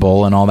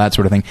visible and all that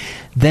sort of thing,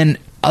 then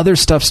other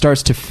stuff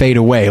starts to fade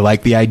away,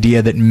 like the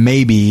idea that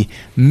maybe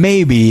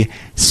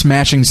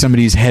smashing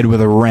somebody's head with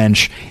a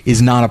wrench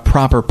is not a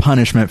proper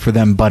punishment for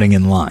them butting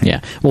in line. Yeah.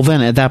 Well,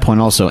 then at that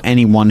point also,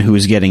 anyone who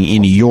is getting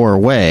in your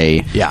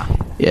way,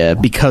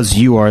 because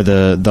you are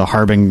the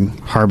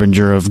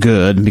harbinger of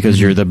good, because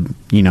you're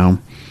the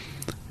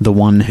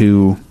one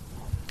who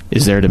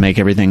is there to make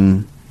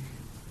everything.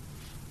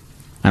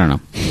 I don't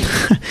know.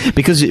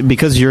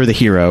 because you're the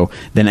hero,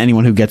 then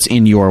anyone who gets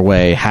in your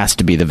way has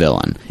to be the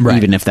villain, right?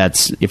 Even if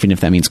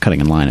that means cutting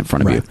in line in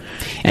front of you.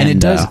 And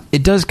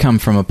it does come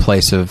from a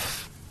place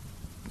of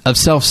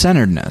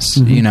self-centeredness.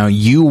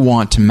 You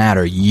want to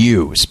matter,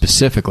 you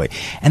specifically,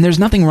 and there's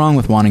nothing wrong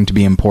with wanting to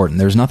be important.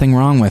 There's nothing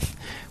wrong with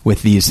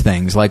these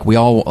things. Like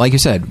you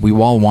said, we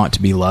all want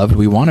to be loved.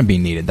 We want to be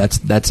needed.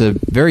 That's a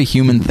very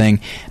human thing.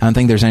 I don't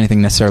think there's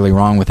anything necessarily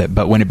wrong with it.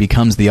 But when it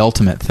becomes the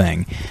ultimate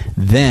thing,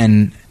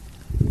 then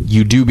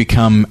you do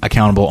become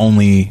accountable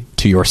only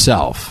to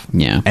yourself.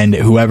 Yeah.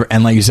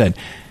 And like you said,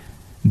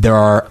 there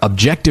are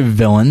objective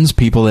villains,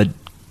 people that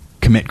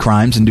commit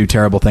crimes and do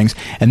terrible things,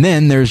 and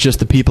then there's just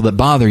the people that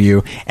bother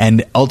you,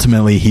 and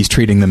ultimately he's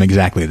treating them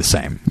exactly the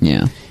same.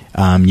 Yeah.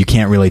 You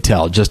can't really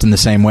tell. Just in the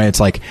same way, it's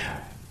like,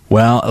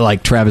 well,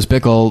 like Travis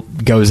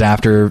Bickle goes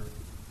after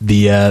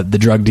the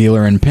drug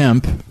dealer and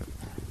pimp,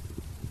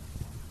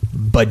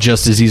 but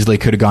just as easily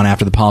could have gone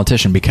after the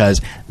politician, because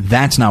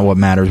that's not what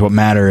matters. What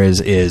matters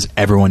is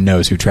everyone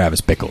knows who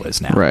Travis Bickle is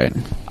now. Right.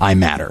 I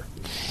matter.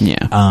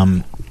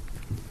 Yeah.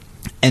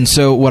 And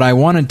so what I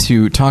wanted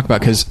to talk about,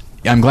 because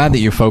I'm glad that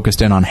you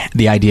focused in on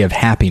the idea of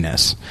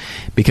happiness,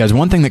 because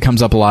one thing that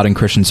comes up a lot in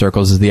Christian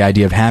circles is the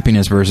idea of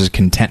happiness versus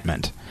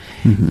contentment.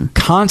 Mm-hmm.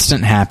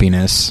 Constant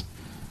happiness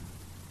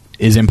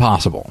is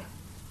impossible.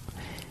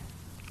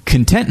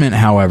 Contentment,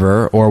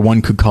 however, or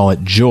one could call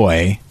it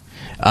joy,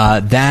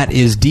 that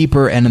is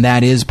deeper and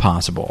that is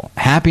possible.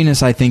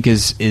 Happiness, I think,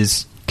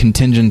 is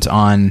contingent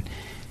on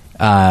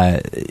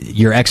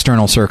your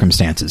external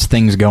circumstances,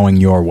 things going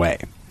your way.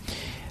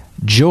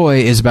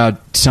 Joy is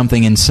about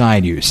something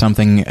inside you,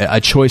 a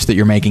choice that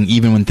you're making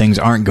even when things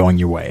aren't going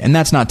your way. And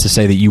that's not to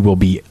say that you will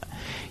be,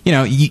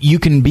 you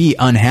can be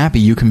unhappy,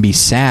 you can be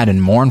sad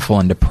and mournful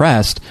and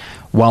depressed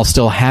while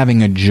still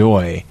having a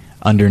joy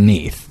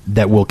underneath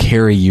that will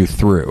carry you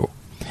through.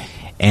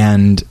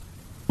 And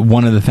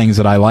one of the things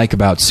that I like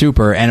about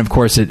Super, and of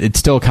course it's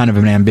still kind of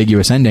an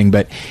ambiguous ending,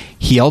 but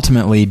he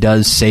ultimately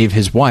does save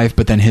his wife,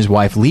 but then his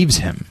wife leaves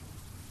him.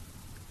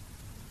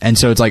 And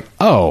so it's like,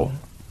 oh,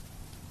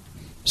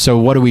 so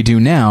what do we do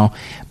now?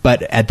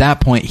 But at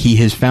that point, he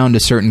has found a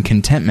certain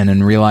contentment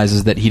and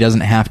realizes that he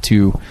doesn't have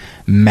to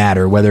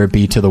matter, whether it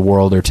be to the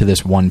world or to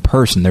this one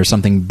person. There's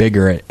something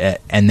bigger,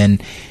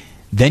 and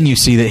then you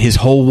see that his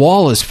whole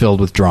wall is filled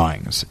with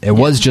drawings. It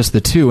was just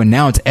the two, and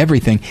now it's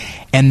everything.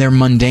 And they're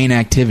mundane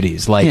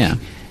activities, like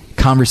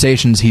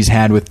conversations he's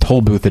had with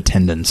toll booth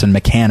attendants and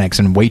mechanics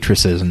and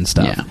waitresses and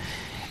stuff.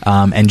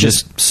 Yeah. And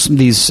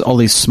just all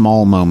these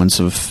small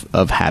moments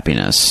of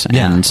happiness.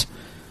 And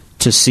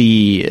to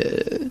see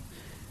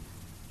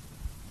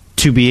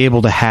to be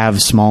able to have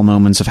small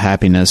moments of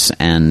happiness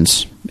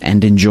and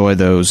enjoy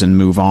those and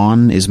move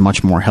on is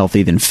much more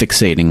healthy than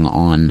fixating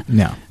on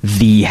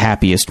the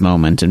happiest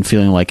moment and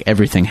feeling like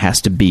everything has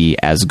to be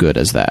as good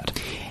as that.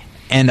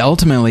 And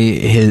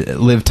ultimately,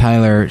 Liv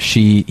Tyler,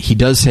 he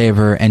does save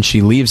her, and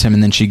she leaves him,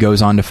 and then she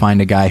goes on to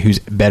find a guy who's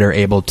better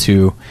able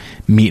to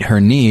meet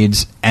her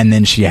needs, and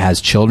then she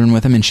has children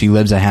with him, and she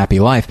lives a happy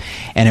life.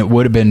 And it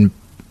would have been,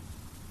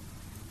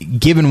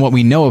 given what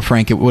we know of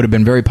Frank, it would have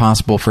been very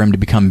possible for him to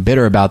become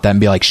bitter about that and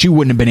be like, she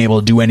wouldn't have been able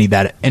to do any of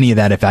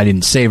that if I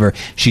didn't save her.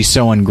 She's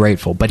so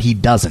ungrateful. But he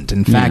doesn't.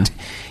 In fact,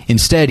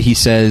 instead, he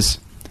says,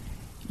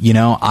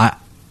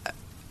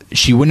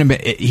 she wouldn't have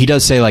been, he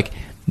does say, like,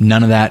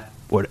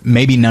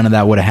 maybe none of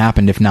that would have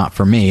happened if not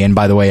for me. And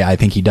by the way, I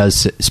think he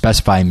does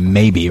specify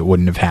maybe it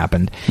wouldn't have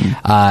happened.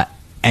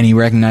 And he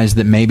recognized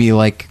that maybe,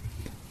 like,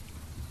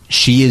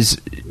 she is,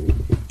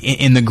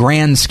 in the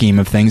grand scheme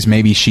of things,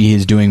 maybe she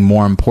is doing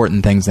more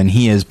important things than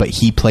he is, but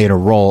he played a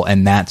role,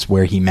 and that's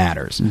where he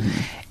matters.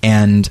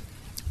 And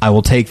I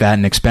will take that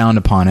and expound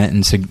upon it,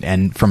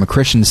 and from a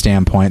Christian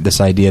standpoint,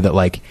 this idea that,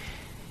 like,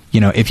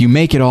 if you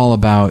make it all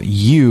about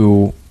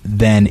you,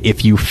 then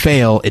if you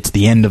fail, it's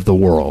the end of the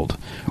world.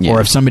 Or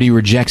if somebody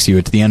rejects you,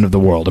 it's the end of the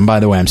world. And by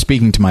the way, I'm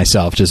speaking to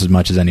myself just as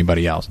much as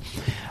anybody else.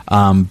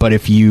 But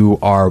if you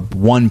are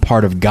one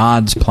part of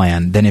God's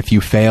plan, then if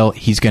you fail,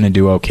 he's going to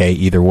do okay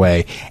either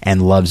way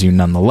and loves you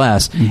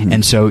nonetheless.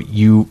 And so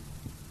you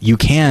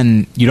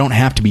don't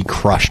have to be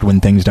crushed when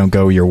things don't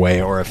go your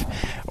way,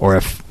 or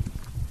if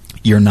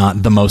you're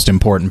not the most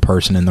important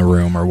person in the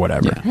room or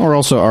whatever. Or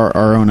also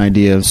our own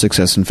idea of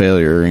success and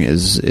failure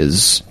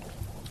is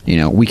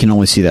we can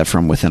only see that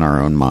from within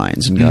our own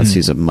minds, and God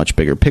sees a much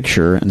bigger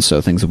picture, and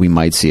so things that we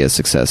might see as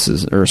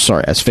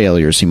as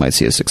failures, he might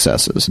see as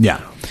successes.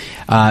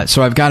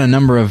 So I've got a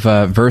number of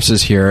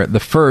verses here. The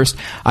first,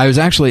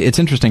 it's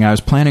interesting, I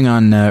was planning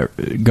on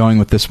going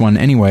with this one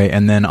anyway,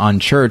 and then on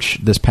church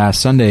this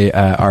past Sunday,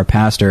 our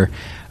pastor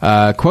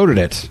quoted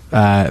it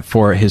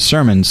for his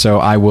sermon, so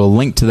I will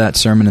link to that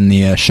sermon in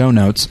the show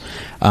notes.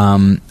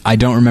 I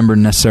don't remember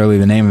necessarily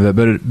the name of it,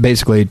 but it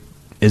basically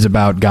is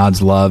about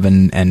God's love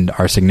and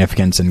our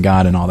significance in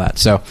God and all that.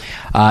 So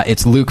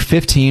it's Luke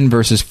 15,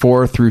 verses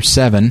 4 through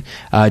 7.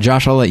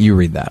 Josh, I'll let you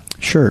read that.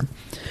 Sure.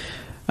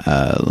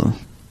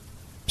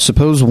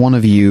 Suppose one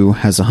of you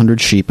has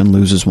 100 sheep and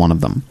loses one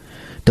of them.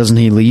 Doesn't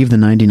he leave the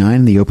 99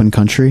 in the open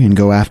country and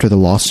go after the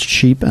lost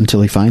sheep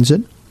until he finds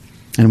it?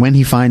 And when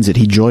he finds it,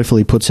 he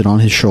joyfully puts it on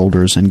his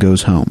shoulders and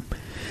goes home.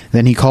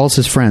 Then he calls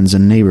his friends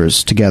and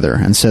neighbors together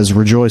and says,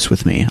 "Rejoice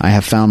with me, I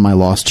have found my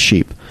lost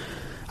sheep."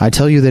 I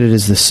tell you that in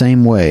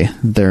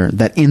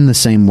the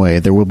same way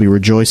there will be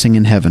rejoicing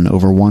in heaven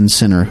over one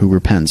sinner who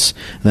repents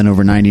than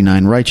over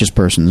 99 righteous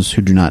persons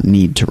who do not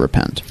need to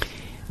repent.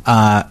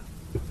 And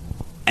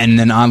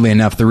then, oddly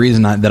enough, the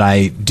reason that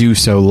I do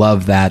so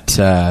love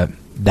that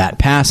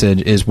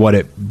passage is what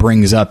it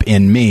brings up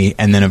in me.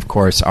 And then, of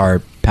course,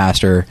 our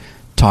pastor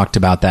talked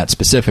about that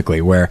specifically,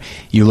 where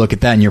you look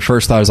at that and your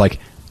first thought is like,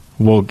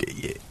 well,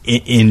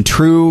 in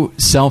true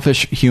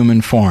selfish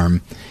human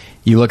form,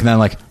 you look at that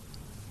like,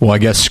 well, I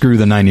guess screw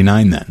the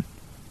 99 then.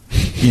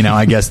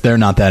 I guess they're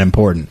not that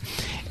important.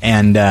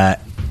 And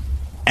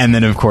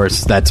then, of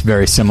course, that's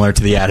very similar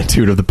to the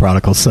attitude of the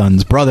prodigal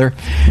son's brother,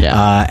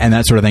 and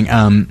that sort of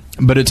thing.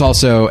 But it's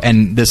also,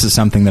 and this is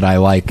something that I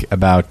like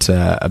about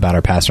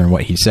our pastor and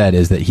what he said,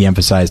 is that he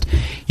emphasized,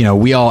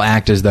 we all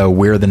act as though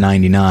we're the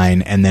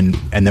 99,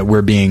 and that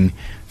we're being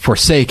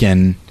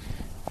forsaken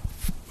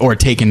or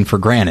taken for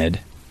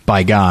granted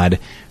by God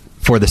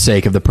for the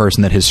sake of the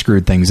person that has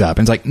screwed things up.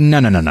 And it's like,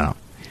 no.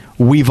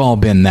 We've all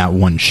been that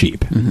one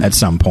sheep at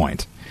some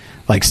point.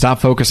 Like,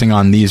 stop focusing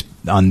on these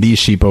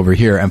sheep over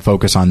here and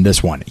focus on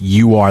this one.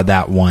 You are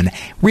that one,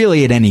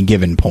 really, at any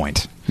given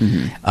point.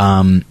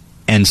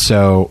 And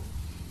so,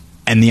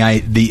 and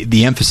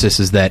the emphasis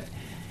is that,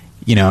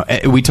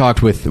 we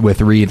talked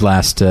with Reed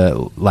last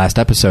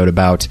episode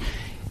about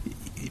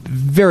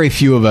very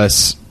few of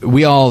us.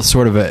 We all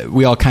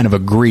kind of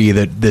agree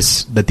that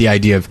the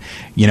idea of,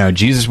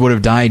 Jesus would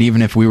have died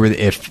even if we were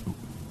if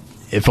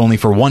only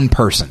for one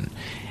person.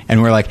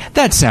 And we're like,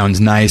 that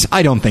sounds nice.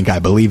 I don't think I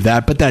believe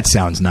that, but that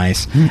sounds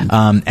nice.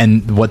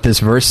 And what this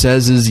verse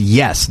says is,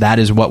 yes, that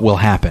is what will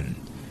happen.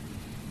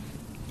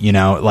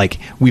 Like,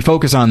 we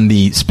focus on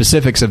the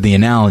specifics of the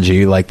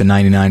analogy, like the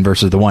 99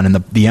 versus the 1, and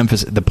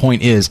the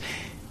point is,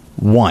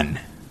 one,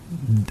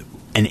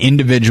 an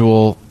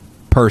individual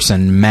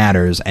person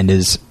matters and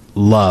is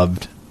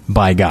loved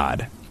by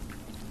God.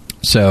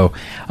 So,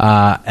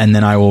 and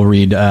then I will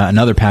read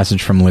another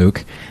passage from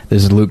Luke.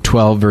 This is Luke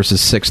 12, verses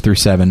 6 through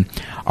 7.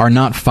 Are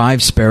not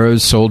 5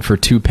 sparrows sold for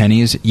 2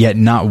 pennies? Yet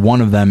not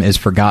one of them is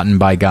forgotten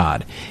by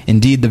God.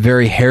 Indeed, the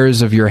very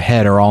hairs of your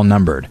head are all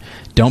numbered.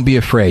 Don't be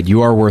afraid.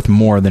 You are worth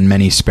more than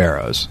many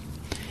sparrows.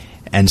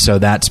 And so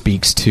that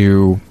speaks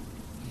to,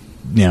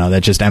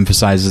 that just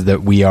emphasizes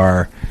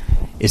that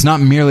it's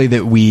not merely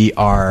that we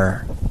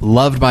are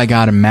loved by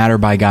God and matter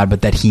by God,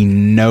 but that he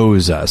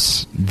knows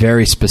us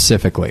very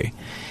specifically.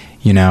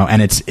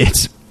 And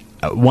it's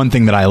one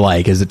thing that I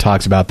like is it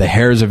talks about the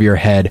hairs of your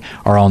head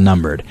are all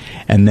numbered,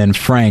 and then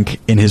Frank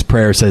in his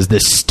prayer says,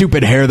 "This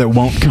stupid hair that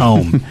won't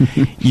comb,"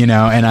 And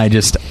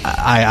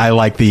I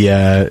like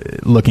the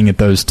looking at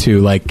those two,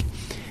 like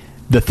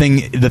the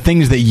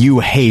things that you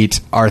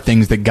hate are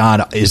things that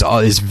God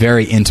is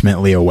very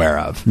intimately aware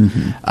of,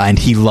 and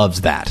He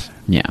loves that,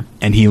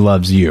 and He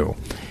loves you.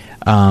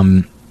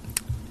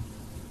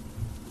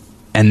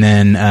 And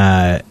then,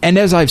 and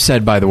as I've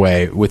said, by the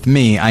way, with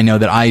me, I know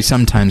that I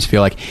sometimes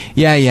feel like,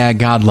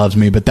 God loves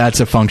me, but that's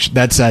a function.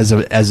 That's as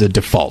a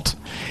default.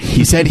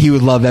 He said He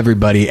would love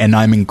everybody, and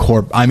I'm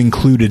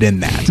included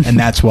in that, and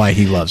that's why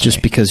He loves me.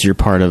 Just because you're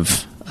part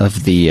of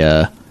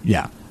the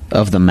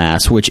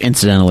mass, which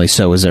incidentally,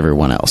 so is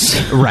everyone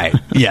else. Right.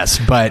 Yes,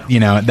 but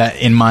that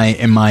in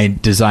my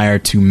desire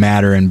to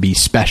matter and be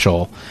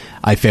special,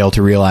 I fail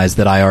to realize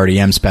that I already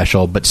am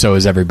special, but so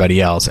is everybody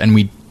else, and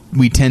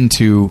we tend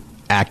to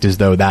act as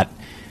though that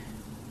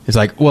is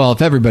like, well,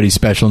 if everybody's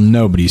special,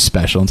 nobody's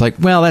special. It's like,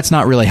 well, that's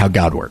not really how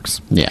God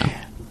works. Yeah.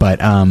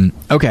 But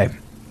okay.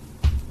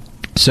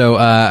 So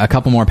a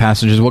couple more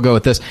passages. We'll go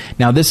with this.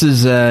 Now this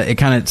is it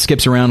kind of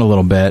skips around a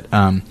little bit.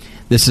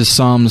 This is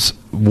Psalms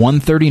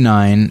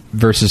 139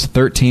 verses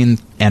 13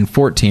 and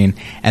 14,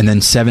 and then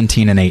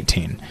 17 and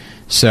 18.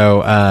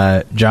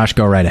 So Josh,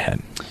 go right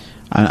ahead.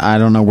 I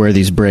don't know where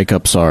these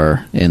breakups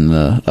are in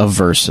the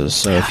verses.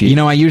 So if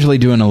I usually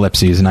do an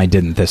ellipses, and I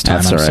didn't this time.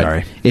 I'm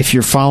sorry. If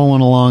you're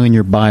following along in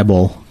your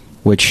Bible,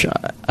 which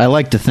I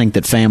like to think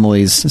that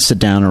families sit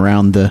down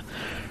around the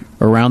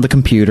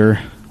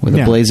computer with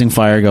a blazing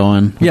fire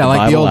going. Yeah,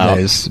 like the old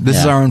days. This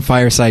is our own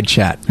fireside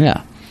chat.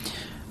 Yeah.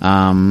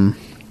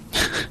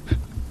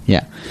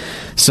 Yeah.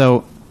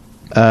 So,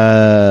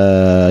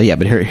 but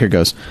here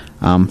goes.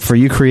 For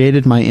you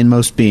created my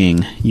inmost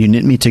being. You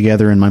knit me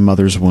together in my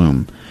mother's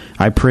womb.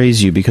 I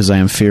praise you because I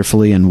am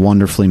fearfully and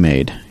wonderfully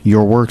made.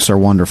 Your works are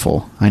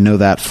wonderful. I know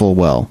that full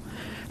well.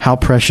 How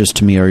precious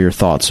to me are your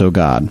thoughts, O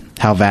God.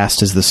 How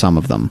vast is the sum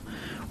of them.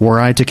 Were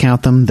I to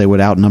count them, they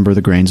would outnumber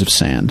the grains of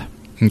sand.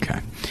 Okay.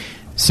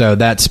 So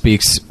that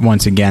speaks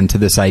once again to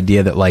this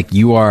idea that, like,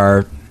 you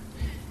are...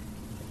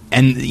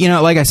 And,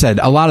 like I said,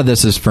 a lot of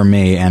this is for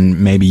me,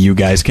 and maybe you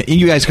guys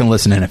can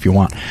listen in if you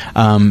want.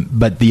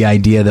 But the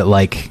idea that,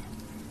 like,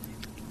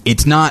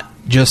 it's not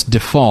just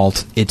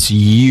default, it's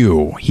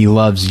you. He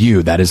loves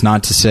you. That is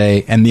not to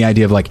say, and the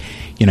idea of, like,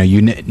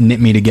 you knit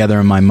me together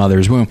in my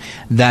mother's womb,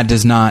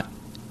 that's not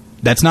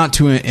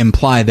to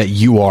imply that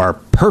you are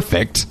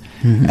perfect,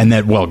 and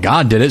that, well,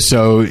 God did it,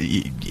 so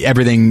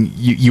everything,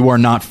 you are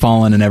not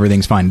fallen and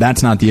everything's fine.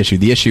 That's not the issue.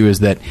 The issue is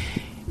that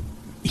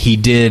He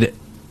did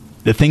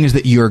the things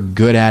that you're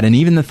good at, and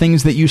even the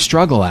things that you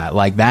struggle at,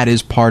 like, that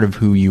is part of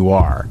who you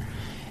are.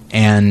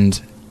 And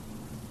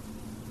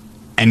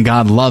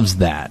God loves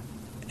that.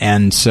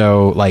 And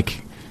so,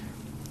 like,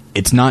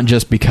 it's not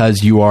just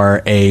because you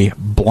are a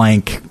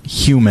blank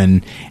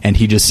human and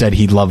He just said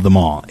He'd love them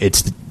all.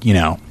 It's,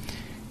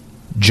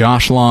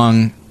 Josh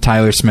Long,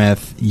 Tyler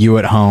Smith, you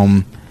at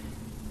home,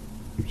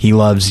 He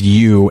loves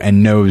you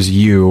and knows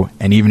you.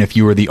 And even if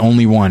you were the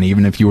only one,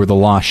 even if you were the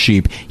lost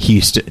sheep,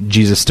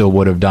 Jesus still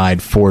would have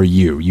died for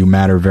you. You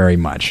matter very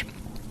much.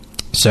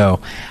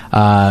 So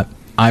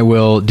I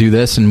will do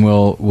this, and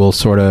we'll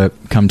sort of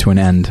come to an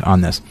end on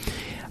this.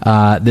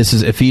 This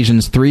is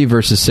Ephesians 3,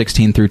 verses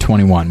 16 through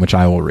 21, which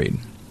I will read.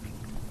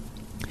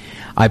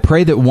 I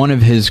pray that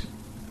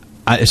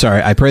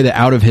I pray that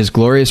out of His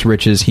glorious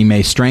riches He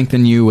may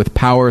strengthen you with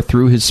power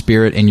through His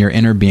Spirit in your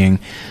inner being,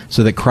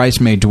 so that Christ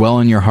may dwell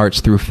in your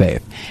hearts through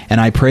faith. And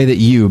I pray that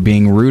you,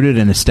 being rooted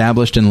and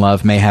established in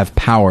love, may have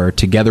power,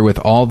 together with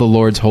all the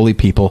Lord's holy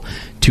people,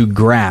 to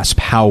grasp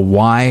how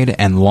wide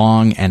and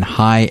long and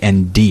high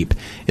and deep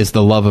is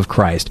the love of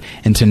Christ,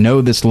 and to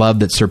know this love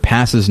that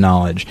surpasses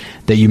knowledge,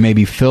 that you may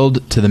be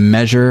filled to the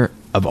measure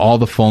of all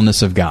the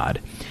fullness of God.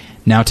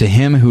 Now to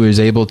Him who is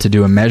able to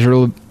do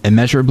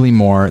immeasurably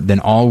more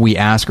than all we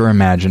ask or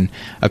imagine,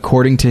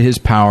 according to His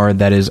power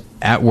that is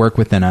at work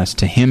within us,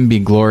 to Him be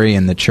glory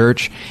in the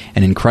church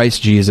and in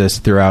Christ Jesus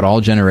throughout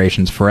all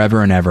generations,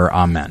 forever and ever.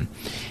 Amen.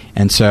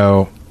 And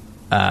so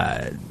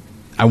I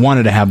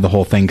wanted to have the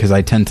whole thing because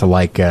I tend to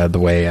like the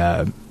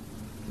way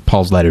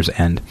Paul's letters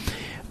end.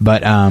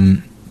 But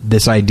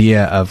this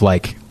idea of,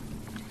 like,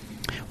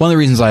 one of the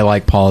reasons I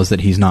like Paul is that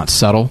he's not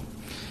subtle.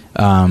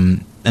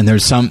 And there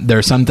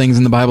are some things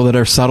in the Bible that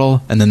are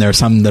subtle, and then there are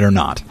some that are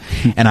not.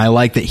 And I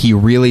like that he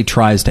really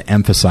tries to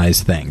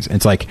emphasize things.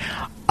 It's like,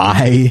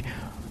 I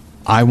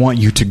want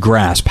you to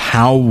grasp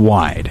how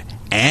wide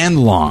and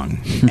long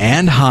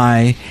and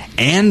high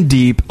and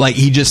deep. Like,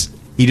 he just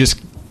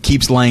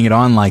keeps laying it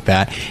on like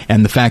that.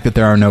 And the fact that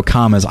there are no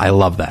commas, I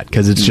love that,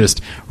 because it's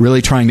just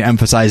really trying to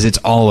emphasize it's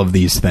all of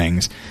these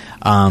things.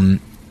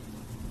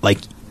 Like,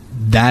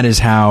 that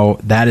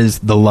is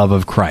the love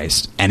of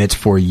Christ, and it's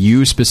for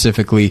you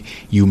specifically.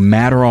 You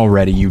matter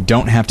already. You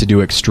don't have to do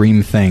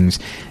extreme things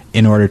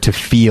in order to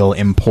feel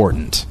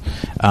important,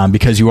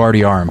 because you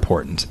already are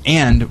important.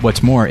 And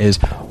what's more is,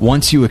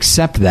 once you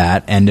accept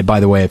that, and by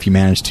the way, if you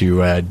manage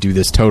to do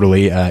this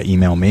totally,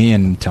 email me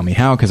and tell me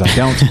how, because I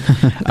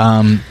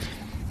don't.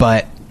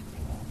 But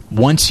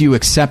once you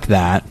accept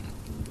that,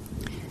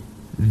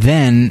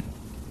 then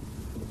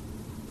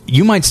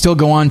you might still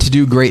go on to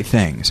do great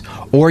things.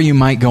 Or you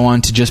might go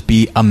on to just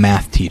be a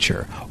math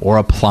teacher or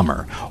a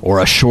plumber or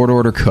a short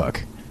order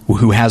cook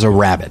who has a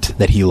rabbit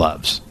that he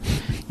loves.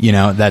 You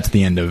know, that's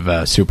the end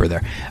of Super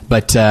there.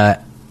 But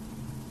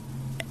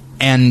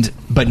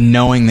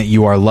knowing that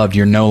you are loved,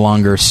 you're no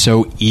longer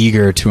so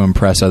eager to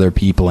impress other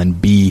people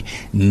and be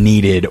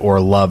needed or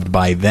loved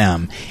by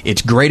them.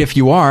 It's great if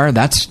you are.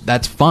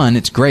 That's fun.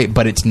 It's great,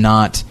 but it's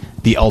not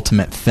the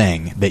ultimate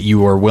thing that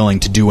you are willing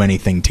to do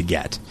anything to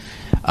get.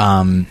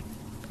 And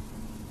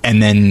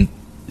then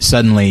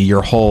suddenly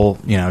your whole,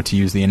 you know, to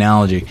use the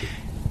analogy,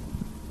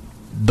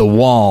 the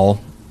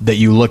wall that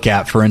you look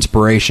at for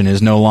inspiration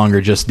is no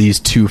longer just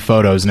these two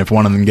photos, and if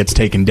one of them gets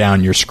taken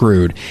down, you're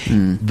screwed.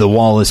 The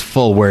wall is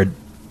full where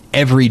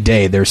every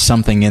day there's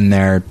something in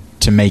there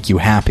to make you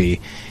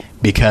happy,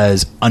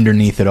 because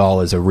underneath it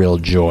all is a real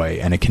joy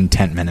and a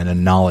contentment and a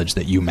knowledge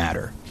that you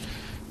matter.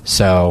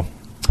 So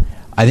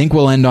I think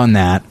we'll end on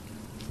that.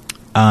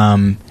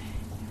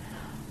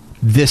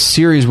 This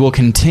series will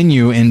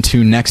continue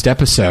into next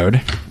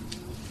episode.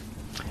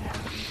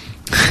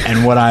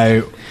 And what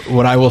I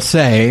will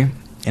say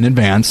in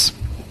advance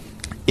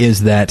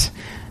is that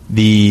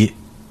the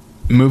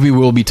movie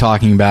we'll be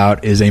talking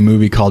about is a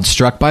movie called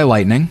Struck by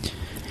Lightning.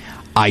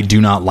 I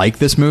do not like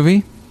this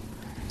movie.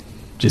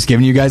 Just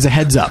giving you guys a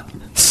heads up.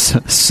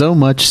 So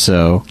much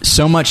so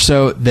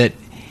that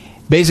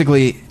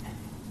basically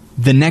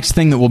the next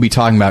thing that we'll be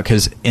talking about,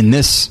 because in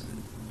this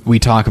we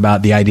talk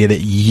about the idea that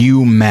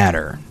you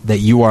matter, that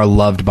you are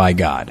loved by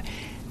God.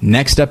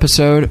 Next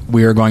episode,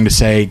 we are going to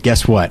say,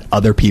 guess what?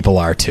 Other people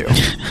are too.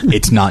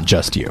 It's not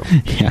just you.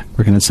 Yeah,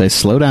 we're going to say,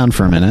 slow down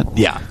for a minute.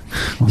 Yeah.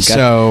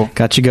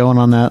 Got you going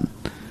on that.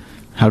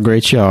 How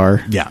great you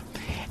are. Yeah.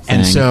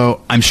 And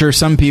so I'm sure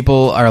some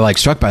people are like,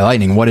 Struck by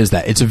Lightning, what is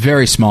that? It's a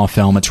very small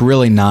film. It's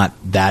really not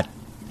that...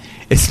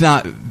 It's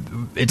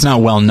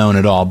not well known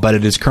at all, but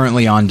it is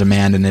currently on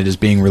demand and it is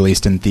being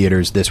released in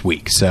theaters this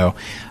week. So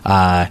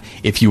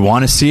if you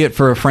want to see it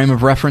for a frame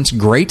of reference,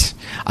 great.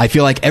 I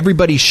feel like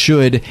everybody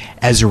should,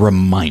 as a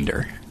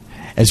reminder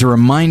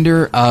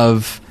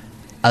of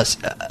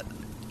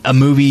a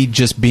movie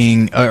just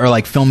being, or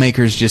like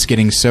filmmakers just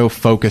getting so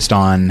focused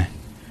on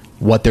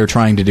what they're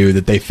trying to do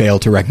that they fail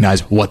to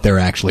recognize what they're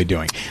actually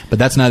doing. But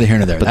that's neither here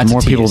nor there. But that's the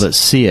more people that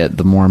see it,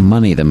 the more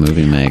money the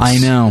movie makes. I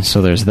know.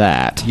 So there's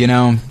that. You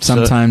know,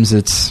 sometimes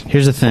it's...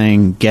 Here's the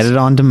thing. Get it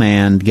on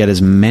demand. Get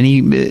as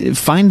many...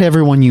 Find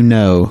everyone you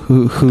know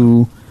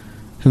who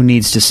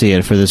needs to see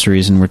it for this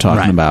reason we're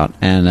talking about.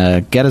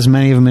 And get as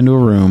many of them into a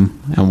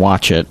room and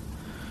watch it.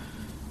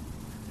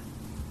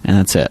 And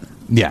that's it.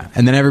 Yeah.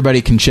 And then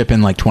everybody can chip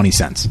in like 20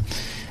 cents.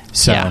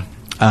 So, yeah.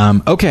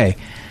 Okay.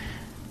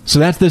 So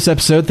that's this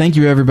episode. Thank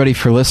you, everybody,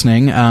 for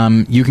listening.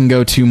 You can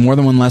go to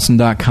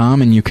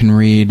morethanonelesson.com and you can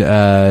read new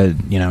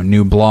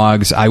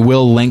blogs. I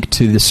will link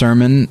to the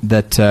sermon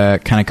that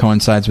kind of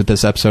coincides with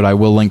this episode. I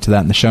will link to that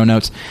in the show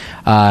notes.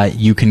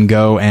 You can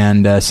go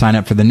and sign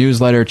up for the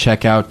newsletter,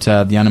 check out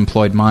The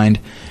Unemployed Mind,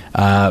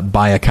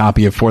 buy a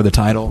copy of For the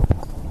Title.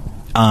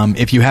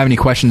 If you have any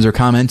questions or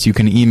comments, you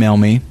can email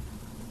me,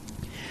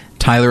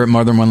 Tyler at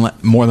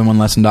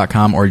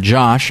morethanonelesson.com or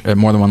Josh at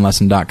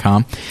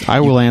morethanonelesson.com. I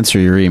will answer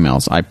your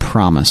emails. I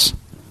promise.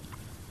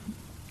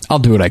 I'll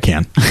do what I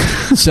can.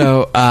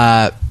 So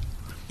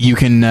you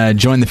can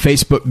join the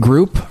Facebook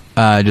group.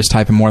 Just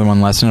type in More Than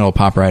One Lesson. It'll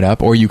pop right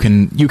up. Or you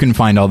can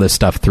find all this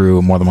stuff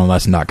through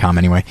morethanonelesson.com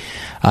anyway.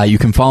 You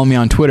can follow me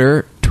on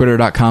Twitter,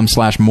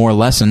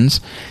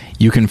 twitter.com/morelessons.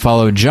 You can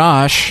follow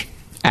Josh...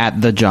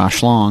 At the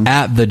Josh Long.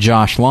 At the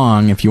Josh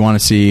Long, if you want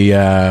to see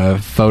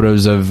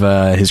photos of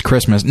his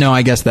Christmas. No,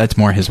 I guess that's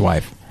more his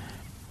wife.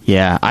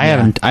 Yeah, I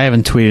haven't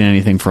tweeted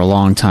anything for a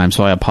long time,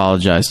 so I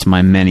apologize to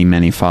my many,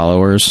 many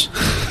followers.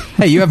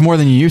 Hey, you have more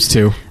than you used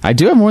to. I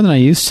do have more than I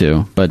used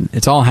to, but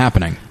it's all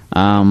happening.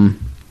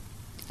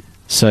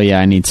 So yeah,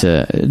 I need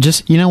to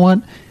just, you know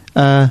what?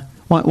 Why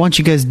don't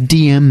you guys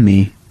DM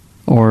me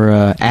or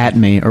at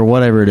me or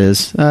whatever it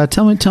is?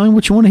 Tell me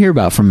what you want to hear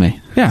about from me.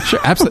 Yeah, sure,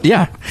 absolutely.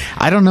 Yeah,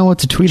 I don't know what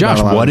to tweet Josh,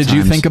 about. Josh, what did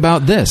you think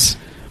about this?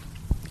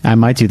 I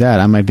might do that.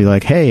 I might be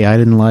like, hey, I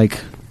didn't like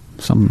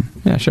some.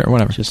 Yeah, sure,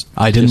 whatever.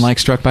 I didn't like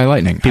Struck by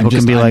Lightning. People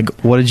can be like,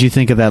 what did you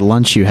think of that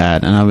lunch you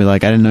had? And I'll be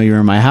like, I didn't know you were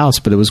in my house,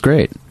 but it was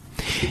great.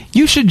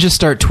 You should just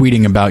start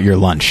tweeting about your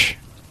lunch.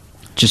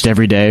 Just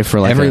every day for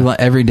like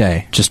every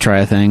day. Just try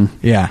a thing.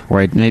 Yeah.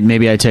 Where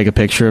maybe I take a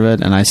picture of it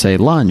and I say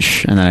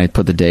lunch and then I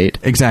put the date.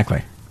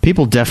 Exactly.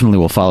 People definitely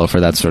will follow for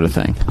that sort of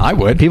thing. I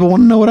would. People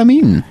want to know what I'm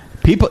eating.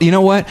 People, you know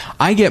what?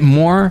 I get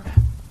more.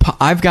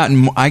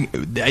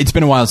 It's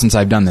been a while since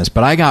I've done this,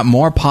 but I got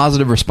more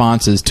positive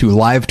responses to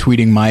live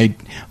tweeting my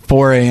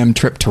 4 a.m.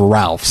 trip to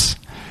Ralph's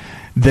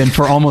than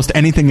for almost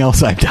anything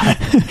else I've done.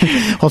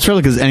 Well, it's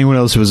really because anyone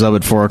else who was up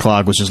at 4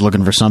 o'clock was just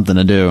looking for something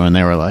to do, and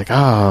they were like,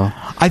 oh.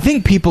 I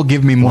think people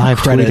give me more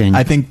credit. Tweeting.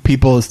 I think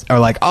people are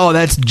like, oh,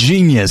 that's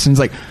genius. And it's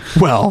like,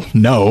 well,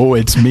 no,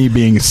 it's me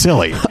being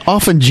silly.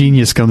 Often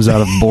genius comes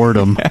out of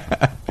boredom.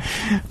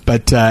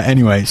 But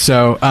anyway,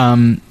 so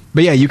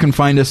but yeah, you can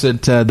find us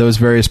at those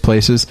various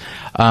places.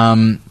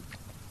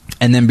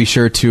 And then be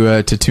sure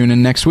to tune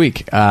in next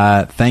week.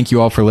 Thank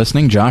you all for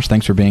listening. Josh,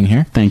 thanks for being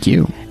here. Thank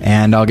you.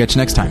 And I'll get you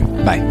next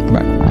time. Bye.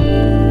 Bye.